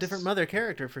 That's a different mother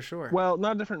character for sure. Well,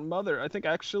 not a different mother. I think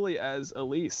actually as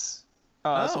Elise.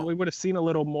 So we would have seen a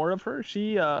little more of her.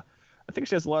 I think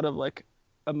she has a lot of like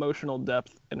emotional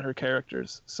depth in her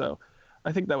characters. So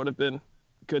I think that would have been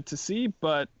good to see.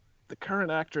 But the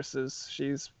current actresses,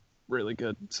 she's really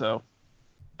good. So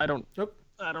I don't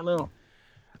know.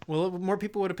 Well, more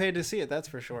people would have paid to see it. That's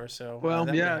for sure. So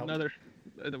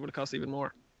that would have cost even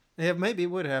more. Yeah, maybe it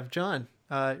would have. John,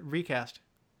 recast.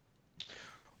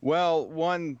 Well,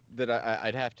 one that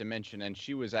I'd have to mention, and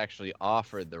she was actually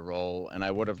offered the role, and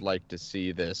I would have liked to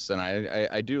see this. And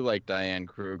I do like Diane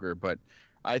Kruger, but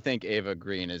I think Ava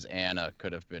Green as Anna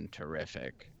could have been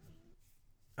terrific.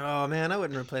 Oh, man, I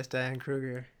wouldn't replace Diane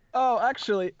Kruger. Oh,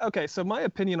 actually, okay, so my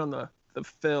opinion on the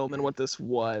film and what this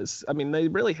was, I mean, they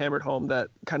really hammered home that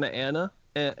kind of Anna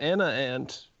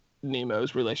and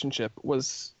Nemo's relationship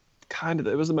was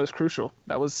it was the most crucial.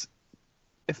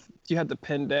 if you had to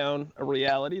pin down a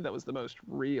reality that was the most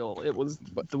real, it was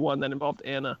the one that involved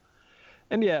Anna.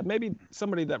 And yeah, maybe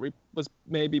somebody that was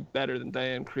maybe better than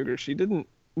Diane Kruger. She didn't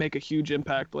make a huge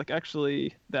impact. Like,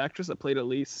 actually, the actress that played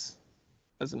Elise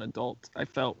as an adult, I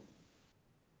felt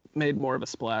made more of a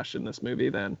splash in this movie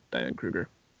than Diane Kruger.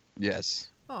 Yes.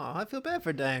 Oh, I feel bad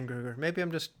for Diane Kruger. Maybe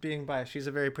I'm just being biased. She's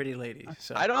a very pretty lady.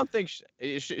 So I don't think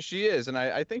she is, and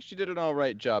I think she did an all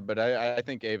right job, but I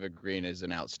think Ava Green is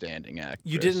an outstanding actress.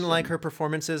 You didn't like her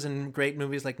performances in great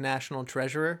movies like National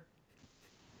Treasurer?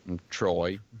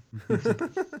 Troy.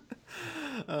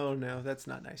 Oh no, that's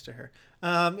not nice to her.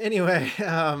 Anyway,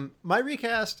 my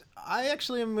recast, I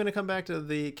actually am going to come back to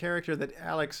the character that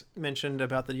Alex mentioned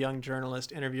about the young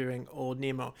journalist interviewing old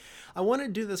Nemo. I want to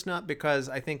do this not because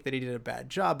I think that he did a bad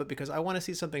job, but because I want to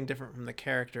see something different from the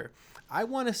character. I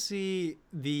want to see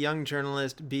the young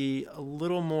journalist be a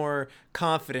little more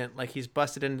confident, like he's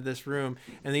busted into this room,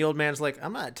 and the old man's like,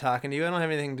 I'm not talking to you, I don't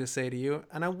have anything to say to you.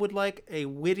 And I would like a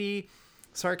witty,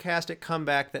 sarcastic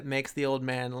comeback that makes the old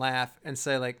man laugh and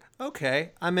say, like,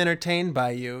 okay, I'm entertained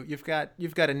by you. You've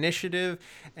got initiative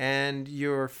and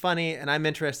you're funny and I'm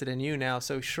interested in you now,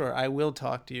 so sure, I will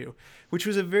talk to you. Which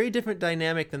was a very different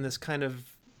dynamic than this kind of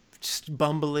just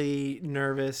bumbly,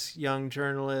 nervous young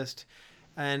journalist.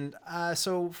 And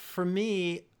so for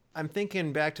me, I'm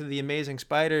thinking back to the Amazing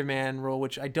Spider-Man role,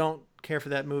 which I don't care for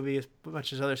that movie as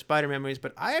much as other Spider-Man movies,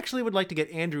 but I actually would like to get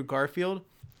Andrew Garfield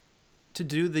to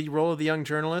do the role of the young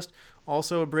journalist,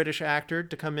 also a British actor,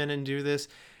 to come in and do this.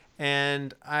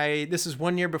 And this is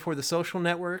 1 year before The Social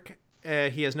Network.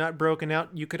 He has not broken out.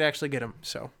 You could actually get him.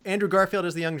 So Andrew Garfield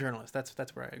is the young journalist.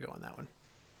 That's where I go on that one.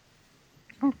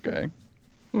 Okay.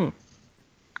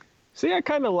 See, I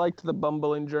kind of liked the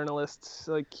bumbling journalist.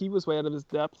 Like, he was way out of his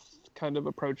depth, kind of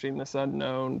approaching this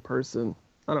unknown person.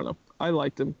 I don't know. I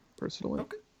liked him personally.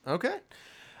 Okay.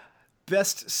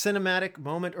 Best cinematic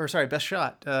moment, best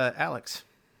shot, Alex.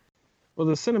 Well,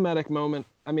 the cinematic moment,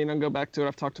 I mean, I'll go back to it.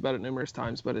 I've talked about it numerous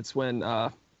times, but it's when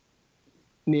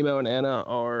Nemo and Anna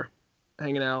are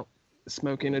hanging out,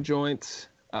 smoking a joint.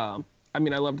 I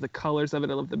mean, I loved the colors of it.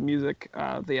 I loved the music,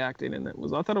 the acting, and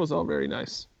I thought it was all very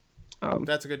nice.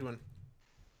 That's a good one.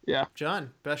 Yeah.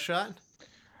 John, best shot?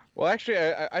 Well, actually,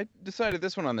 I decided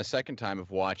this one on the second time of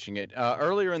watching it.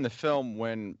 Earlier in the film,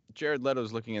 when Jared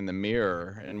Leto's looking in the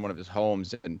mirror in one of his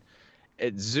homes, and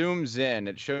it zooms in,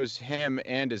 it shows him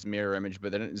and his mirror image,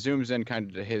 but then it zooms in kind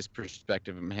of to his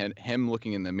perspective of him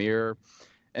looking in the mirror.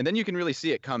 And then you can really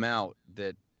see it come out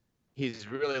that he's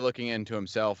really looking into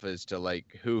himself as to,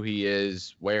 like, who he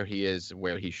is, where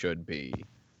he should be.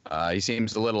 He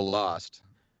seems a little lost.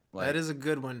 That is a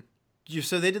good one.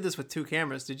 So they did this with 2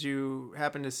 cameras. Did you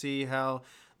happen to see how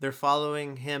they're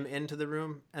following him into the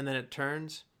room and then it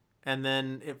turns and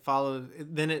then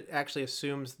it actually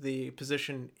assumes the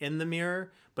position in the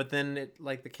mirror, but then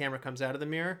the camera comes out of the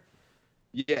mirror?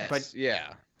 Yes,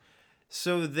 yeah.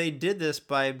 So they did this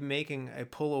by making a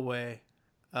pull away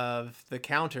of the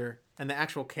counter and the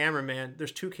actual cameraman.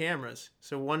 There's 2 cameras.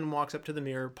 So one walks up to the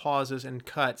mirror, pauses and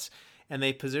cuts. And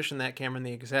they position that camera in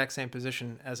the exact same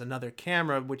position as another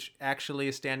camera, which actually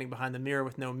is standing behind the mirror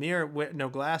with no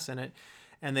glass in it.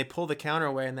 And they pull the counter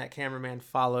away, and that cameraman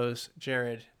follows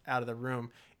Jared out of the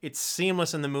room. It's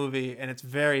seamless in the movie, and it's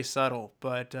very subtle,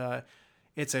 but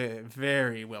it's a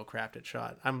very well-crafted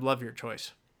shot. I love your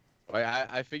choice.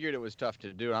 I figured it was tough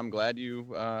to do. I'm glad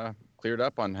you cleared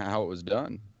up on how it was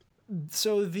done.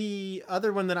 So the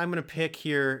other one that I'm going to pick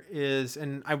here is,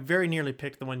 and I very nearly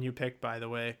picked the one you picked, by the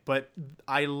way, but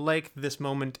I like this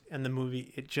moment in the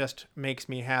movie. It just makes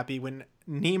me happy. When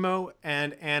Nemo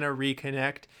and Anna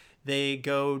reconnect, they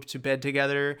go to bed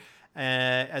together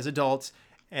as adults,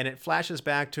 and it flashes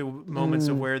back to moments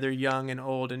of where they're young and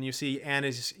old, and you see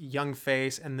Anna's young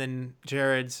face, and then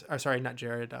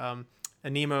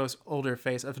Nemo's older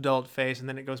face, adult face, and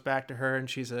then it goes back to her, and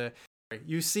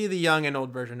you see the young and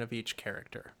old version of each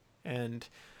character. And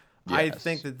yes. I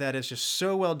think that is just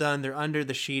so well done. They're under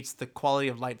the sheets. The quality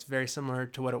of light's very similar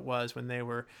to what it was when they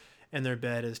were in their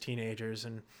bed as teenagers.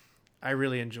 And I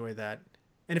really enjoy that.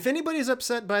 And if anybody's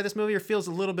upset by this movie or feels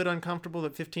a little bit uncomfortable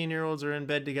that 15-year-olds are in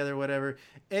bed together, whatever,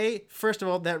 A, first of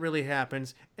all, that really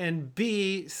happens. And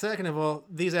B, second of all,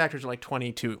 these actors are like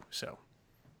 22, so...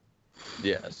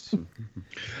 Yes.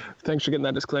 Thanks for getting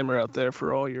that disclaimer out there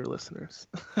for all your listeners.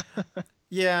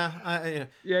 Yeah,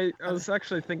 I was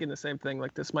actually thinking the same thing.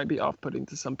 Like, this might be off-putting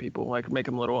to some people, like make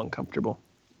them a little uncomfortable.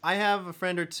 I have a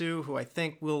friend or two who I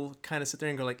think will kind of sit there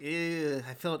and go like, I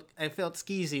felt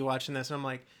skeezy watching this. And I'm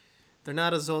like, they're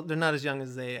not as old, they're not as young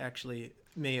as they actually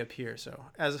may appear. So,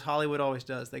 as Hollywood always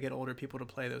does, they get older people to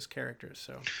play those characters.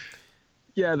 So,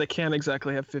 Yeah, they can't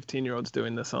exactly have 15-year-olds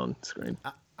doing this on screen.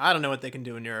 I don't know what they can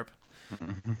do in Europe.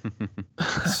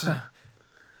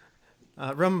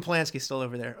 Roman Polanski's still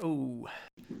over there. Ooh.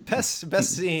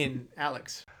 Best scene,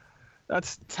 Alex.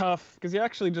 That's tough because you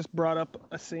actually just brought up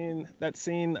that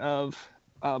scene of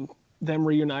them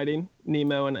reuniting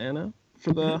Nemo and Anna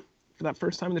for that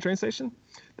first time in the train station.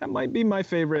 That might be my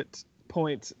favorite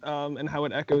point, and how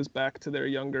it echoes back to their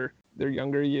younger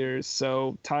years.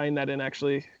 So tying that in,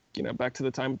 actually, back to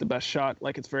the time with the best shot,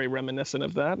 like it's very reminiscent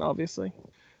of that, obviously.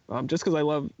 Just because I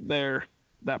love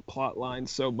that plot line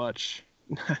so much,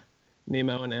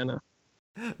 Nemo and Anna.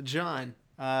 John,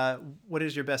 what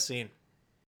is your best scene?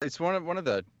 It's one of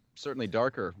the certainly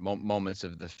darker moments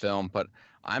of the film, but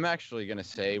I'm actually going to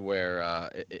say where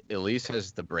Elise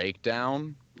has the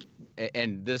breakdown,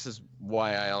 and this is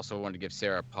why I also wanted to give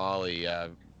Sarah Polley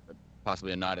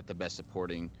possibly a nod at the best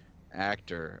supporting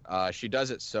actor. She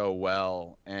does it so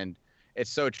well, and it's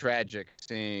so tragic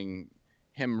seeing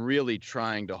him really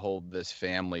trying to hold this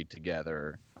family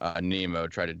together. Nemo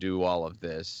try to do all of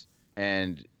this,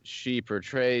 and she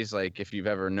portrays, like, if you've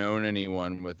ever known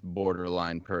anyone with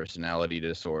borderline personality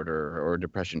disorder or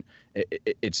depression,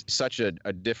 it's such a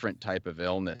different type of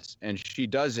illness, and she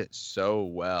does it so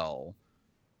well,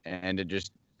 and it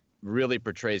just really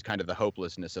portrays kind of the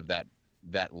hopelessness of that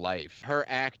life. Her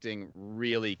acting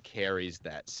really carries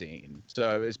that scene.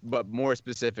 So, but more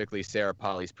specifically, Sarah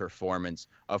Polley's performance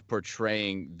of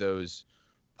portraying those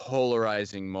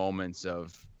polarizing moments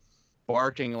of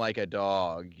barking like a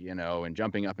dog, and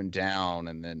jumping up and down,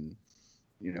 and then,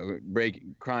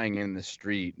 crying in the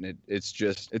street, and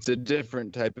it's a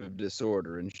different type of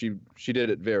disorder, and she did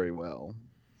it very well.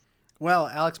 Well,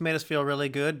 Alex made us feel really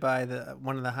good by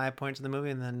one of the high points of the movie,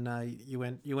 and then you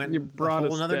went brought a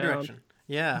whole us another down. direction.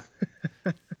 Yeah,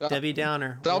 Debbie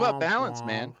Downer. It's all about balance,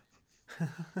 man.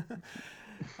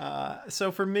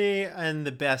 So for me, and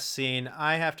the best scene,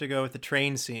 I have to go with the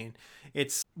train scene.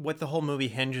 It's what the whole movie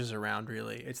hinges around,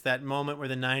 really. It's that moment where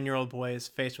the 9-year-old boy is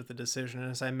faced with a decision.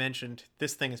 And as I mentioned,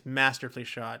 this thing is masterfully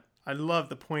shot. I love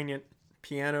the poignant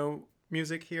piano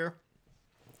music here.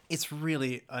 It's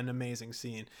really an amazing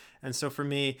scene. And so for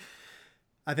me,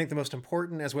 I think the most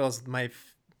important, as well as my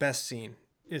best scene,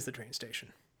 is the train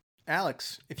station.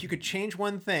 Alex, if you could change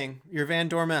one thing, you're Van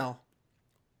Dormel,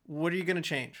 what are you going to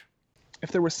change?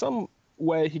 If there was some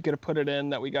way he could have put it in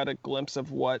that we got a glimpse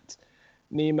of what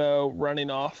Nemo running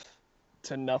off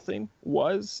to nothing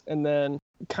was, and then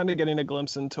kind of getting a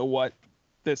glimpse into what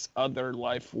this other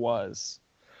life was.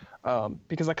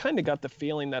 Because I kind of got the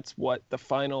feeling that's what the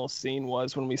final scene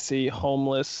was when we see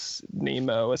homeless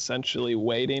Nemo essentially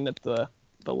waiting at the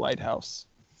lighthouse.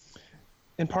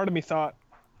 And part of me thought,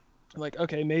 like,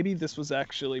 okay, maybe this was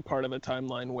actually part of a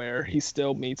timeline where he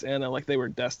still meets Anna, like they were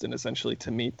destined essentially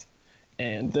to meet.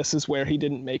 And this is where he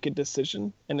didn't make a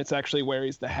decision, and it's actually where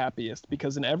he's the happiest,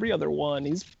 because in every other one,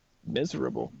 he's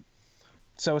miserable.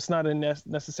 So it's not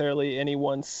necessarily any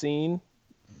one scene,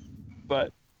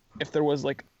 but if there was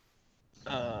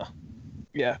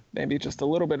maybe just a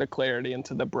little bit of clarity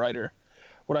into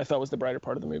what I thought was the brighter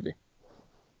part of the movie.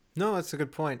 No, that's a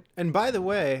good point. And by the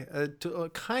way,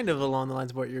 kind of along the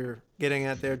lines of what you're getting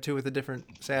at there, too, with the different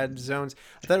sad zones,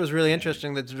 I thought it was really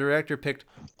interesting that the director picked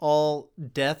all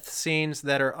death scenes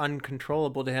that are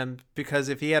uncontrollable to him, because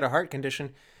if he had a heart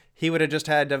condition, he would have just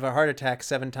had to have a heart attack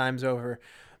 7 times over.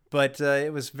 But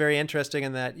it was very interesting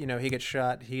in that, he gets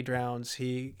shot, he drowns,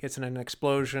 he gets in an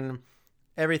explosion.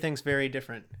 Everything's very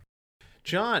different.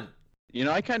 John?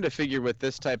 I kind of figure with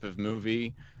this type of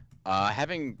movie,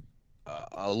 having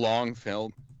a long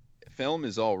film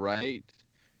is all right,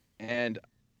 and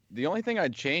the only thing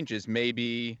I'd change is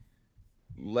maybe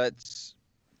let's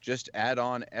just add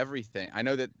on everything. I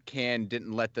know that Cannes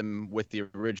didn't let them with the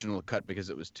original cut because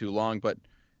it was too long, but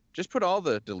just put all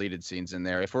the deleted scenes in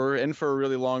there. If we're in for a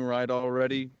really long ride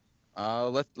already,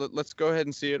 let's go ahead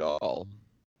and see it all.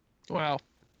 Wow.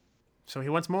 So he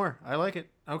wants more. I like it.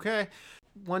 Okay.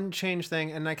 One change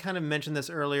thing, and I kind of mentioned this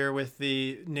earlier with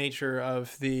the nature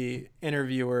of the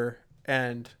interviewer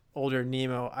and older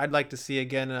Nemo. I'd like to see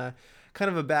again a kind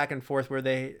of a back and forth where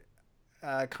they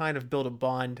kind of build a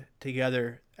bond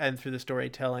together and through the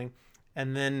storytelling.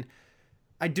 And then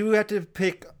I do have to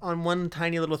pick on one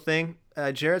tiny little thing.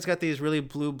 Jared's got these really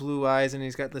blue eyes, and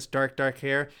he's got this dark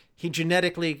hair. He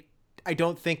genetically, I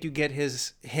don't think you get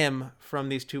him from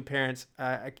these two parents.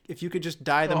 If you could just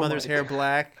dye the mother's hair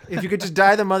black,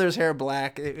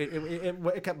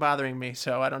 it kept bothering me.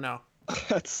 So I don't know.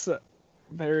 That's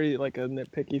very like a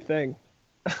nitpicky thing.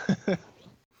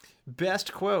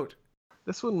 Best quote.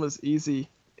 This one was easy.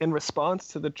 In response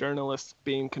to the journalist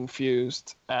being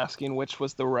confused, asking which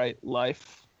was the right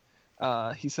life,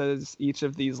 He says each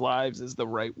of these lives is the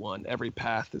right one. Every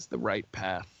path is the right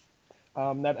path.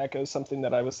 That echoes something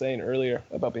that I was saying earlier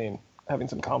about having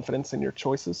some confidence in your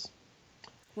choices.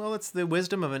 Well, it's the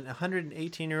wisdom of an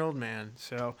 118-year-old man.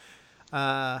 So,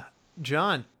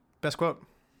 John, best quote.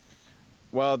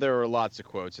 Well, there were lots of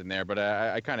quotes in there, but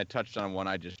I kind of touched on one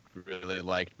I just really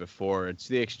liked before. It's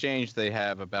the exchange they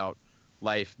have about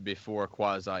life before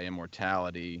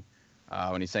quasi-immortality.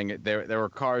 When he's saying there were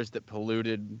cars that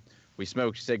polluted, we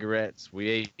smoked cigarettes, we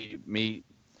ate meat,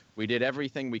 we did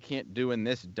everything we can't do in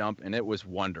this dump, and it was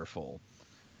wonderful.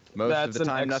 Most of the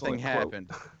time, nothing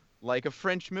happened, like a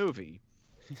French movie.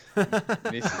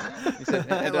 he said,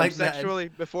 and like sexually,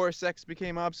 before sex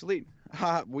became obsolete,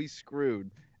 we screwed.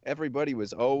 Everybody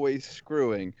was always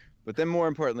screwing. But then more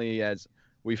importantly, he adds,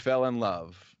 we fell in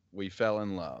love. We fell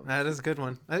in love. That is a good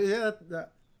one.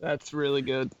 That's really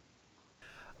good.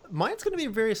 Mine's going to be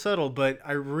very subtle, but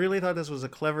I really thought this was a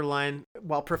clever line.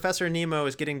 While Professor Nemo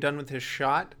is getting done with his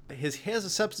shot, he has a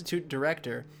substitute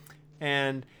director,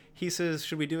 and he says,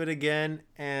 should we do it again?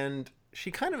 And she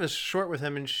kind of is short with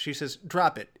him, and she says,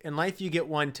 drop it. In life, you get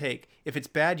one take. If it's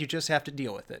bad, you just have to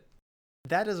deal with it.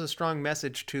 That is a strong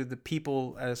message to the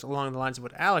people, as along the lines of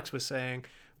what Alex was saying,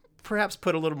 perhaps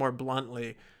put a little more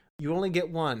bluntly. You only get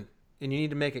one, and you need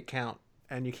to make it count,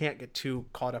 and you can't get too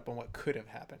caught up on what could have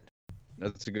happened.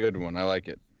 That's a good one. I like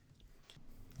it.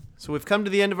 So we've come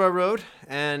to the end of our road,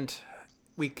 and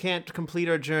we can't complete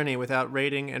our journey without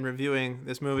rating and reviewing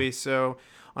this movie. So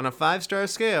on a 5-star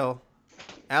scale,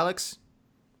 Alex,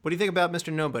 what do you think about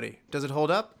Mr. Nobody? Does it hold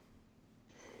up?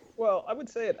 Well, I would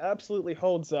say it absolutely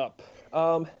holds up.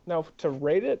 Now, to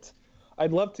rate it,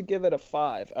 I'd love to give it a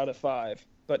 5 out of 5.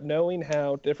 But knowing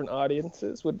how different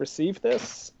audiences would receive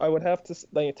this, I would have to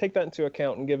take that into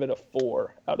account and give it a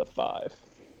 4 out of 5.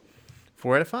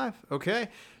 4 out of 5. Okay.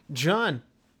 John,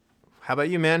 how about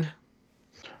you, man?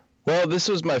 Well, this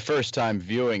was my first time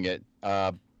viewing it,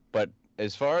 but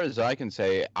as far as I can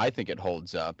say, I think it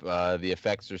holds up. The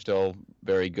effects are still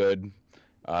very good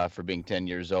for being 10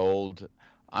 years old.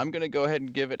 I'm going to go ahead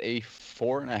and give it a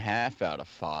 4.5 out of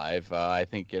 5. I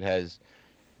think it has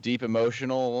deep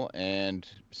emotional and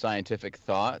scientific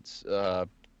thoughts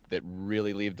that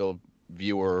really leave the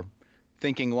viewer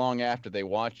thinking long after they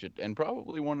watch it and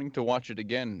probably wanting to watch it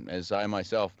again, as I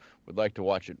myself would like to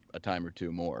watch it a time or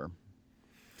two more.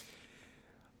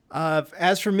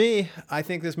 As for me, I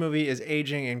think this movie is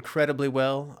aging incredibly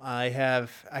well. I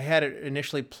had it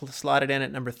initially slotted in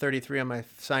at number 33 on my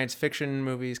science fiction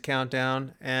movies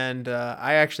countdown, and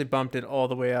I actually bumped it all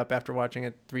the way up after watching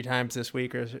it 3 times this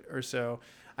week or so.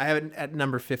 I have it at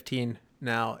number 15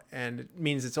 now, and it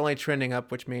means it's only trending up,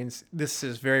 which means this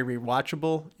is very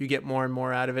rewatchable. You get more and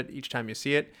more out of it each time you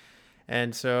see it.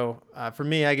 And so for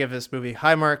me, I give this movie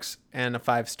high marks and a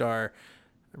 5-star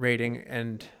rating,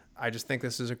 and I just think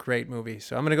this is a great movie.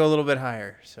 So I'm going to go a little bit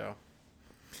higher. So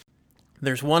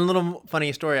there's one little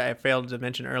funny story I failed to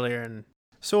mention earlier. And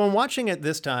so I'm watching it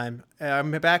this time.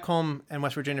 I'm back home in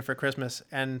West Virginia for Christmas,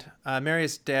 and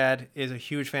Mary's dad is a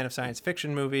huge fan of science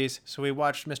fiction movies. So we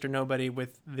watched Mr. Nobody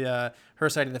with her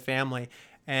side of the family.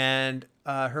 And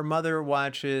her mother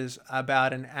watches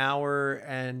about an hour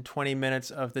and 20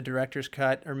 minutes of the director's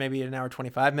cut, or maybe an hour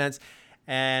 25 minutes.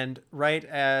 And right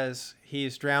as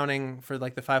he's drowning for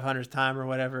like the 500th time or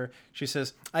whatever, she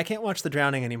says, I can't watch the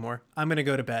drowning anymore. I'm going to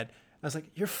go to bed. I was like,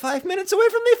 you're 5 minutes away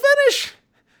from the finish.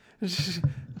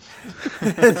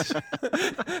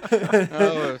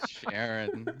 Oh,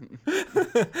 Sharon.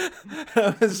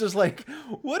 I was just like,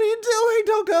 what are you doing?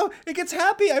 Don't go. It gets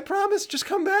happy. I promise. Just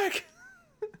come back.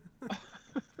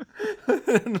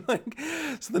 And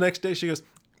so the next day she goes,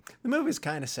 the movie's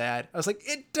kind of sad. I was like,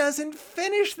 it doesn't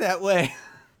finish that way.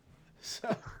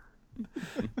 So.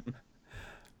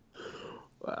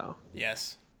 Wow.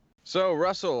 Yes. So,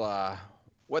 Russell,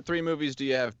 what 3 movies do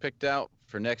you have picked out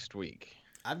for next week?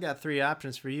 I've got 3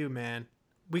 options for you, man.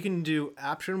 We can do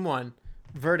option 1,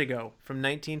 Vertigo from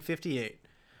 1958,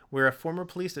 where a former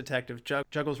police detective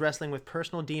juggles wrestling with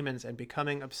personal demons and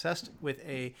becoming obsessed with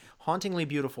a hauntingly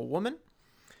beautiful woman.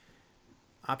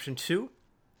 Option 2,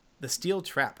 The Steel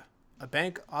Trap. A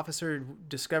bank officer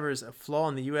discovers a flaw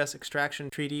in the U.S. extraction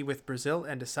treaty with Brazil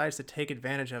and decides to take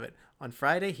advantage of it. On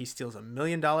Friday, he steals $1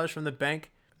 million from the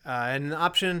bank. And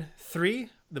option 3,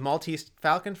 The Maltese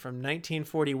Falcon from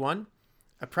 1941.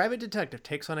 A private detective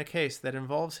takes on a case that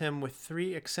involves him with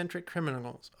 3 eccentric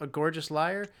criminals, a gorgeous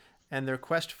liar, and their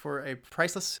quest for a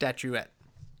priceless statuette.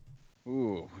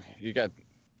 Ooh, you got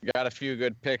a few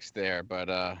good picks there, but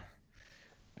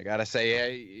I gotta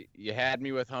say, you had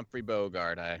me with Humphrey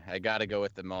Bogart. I gotta go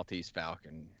with the Maltese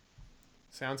Falcon.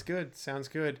 Sounds good. Sounds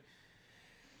good.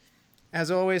 As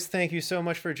always, thank you so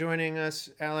much for joining us,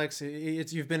 Alex.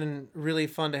 You've been really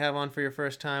fun to have on for your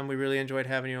first time. We really enjoyed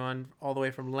having you on all the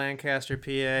way from Lancaster,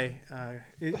 PA.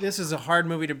 This is a hard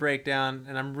movie to break down,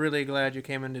 and I'm really glad you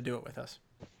came in to do it with us.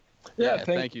 Yeah,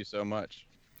 thank you so much.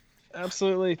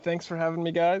 Absolutely. Thanks for having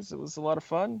me, guys. It was a lot of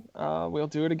fun. We'll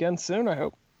do it again soon, I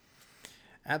hope.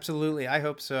 Absolutely. I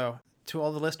hope so. To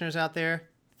all the listeners out there,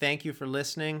 thank you for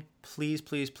listening. Please,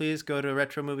 please, please go to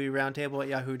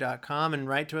retromovieroundtable@yahoo.com and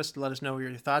write to us to let us know what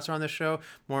your thoughts are on the show.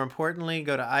 More importantly,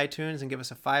 go to iTunes and give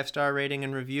us a 5-star rating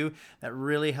and review. That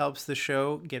really helps the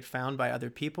show get found by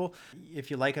other people. If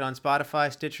you like it on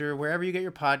Spotify, Stitcher, wherever you get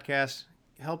your podcasts,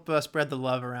 help spread the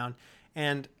love around.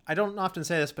 And I don't often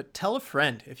say this, but tell a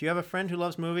friend. If you have a friend who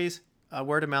loves movies,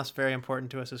 word of mouth is very important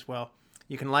to us as well.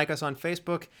 You can like us on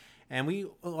Facebook, and we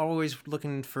are always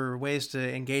looking for ways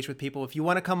to engage with people. If you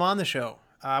want to come on the show,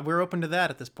 we're open to that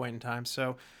at this point in time.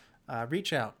 So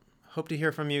reach out. Hope to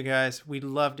hear from you guys. We'd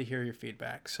love to hear your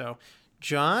feedback. So,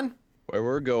 John? Where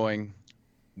we're going,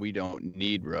 we don't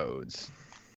need roads.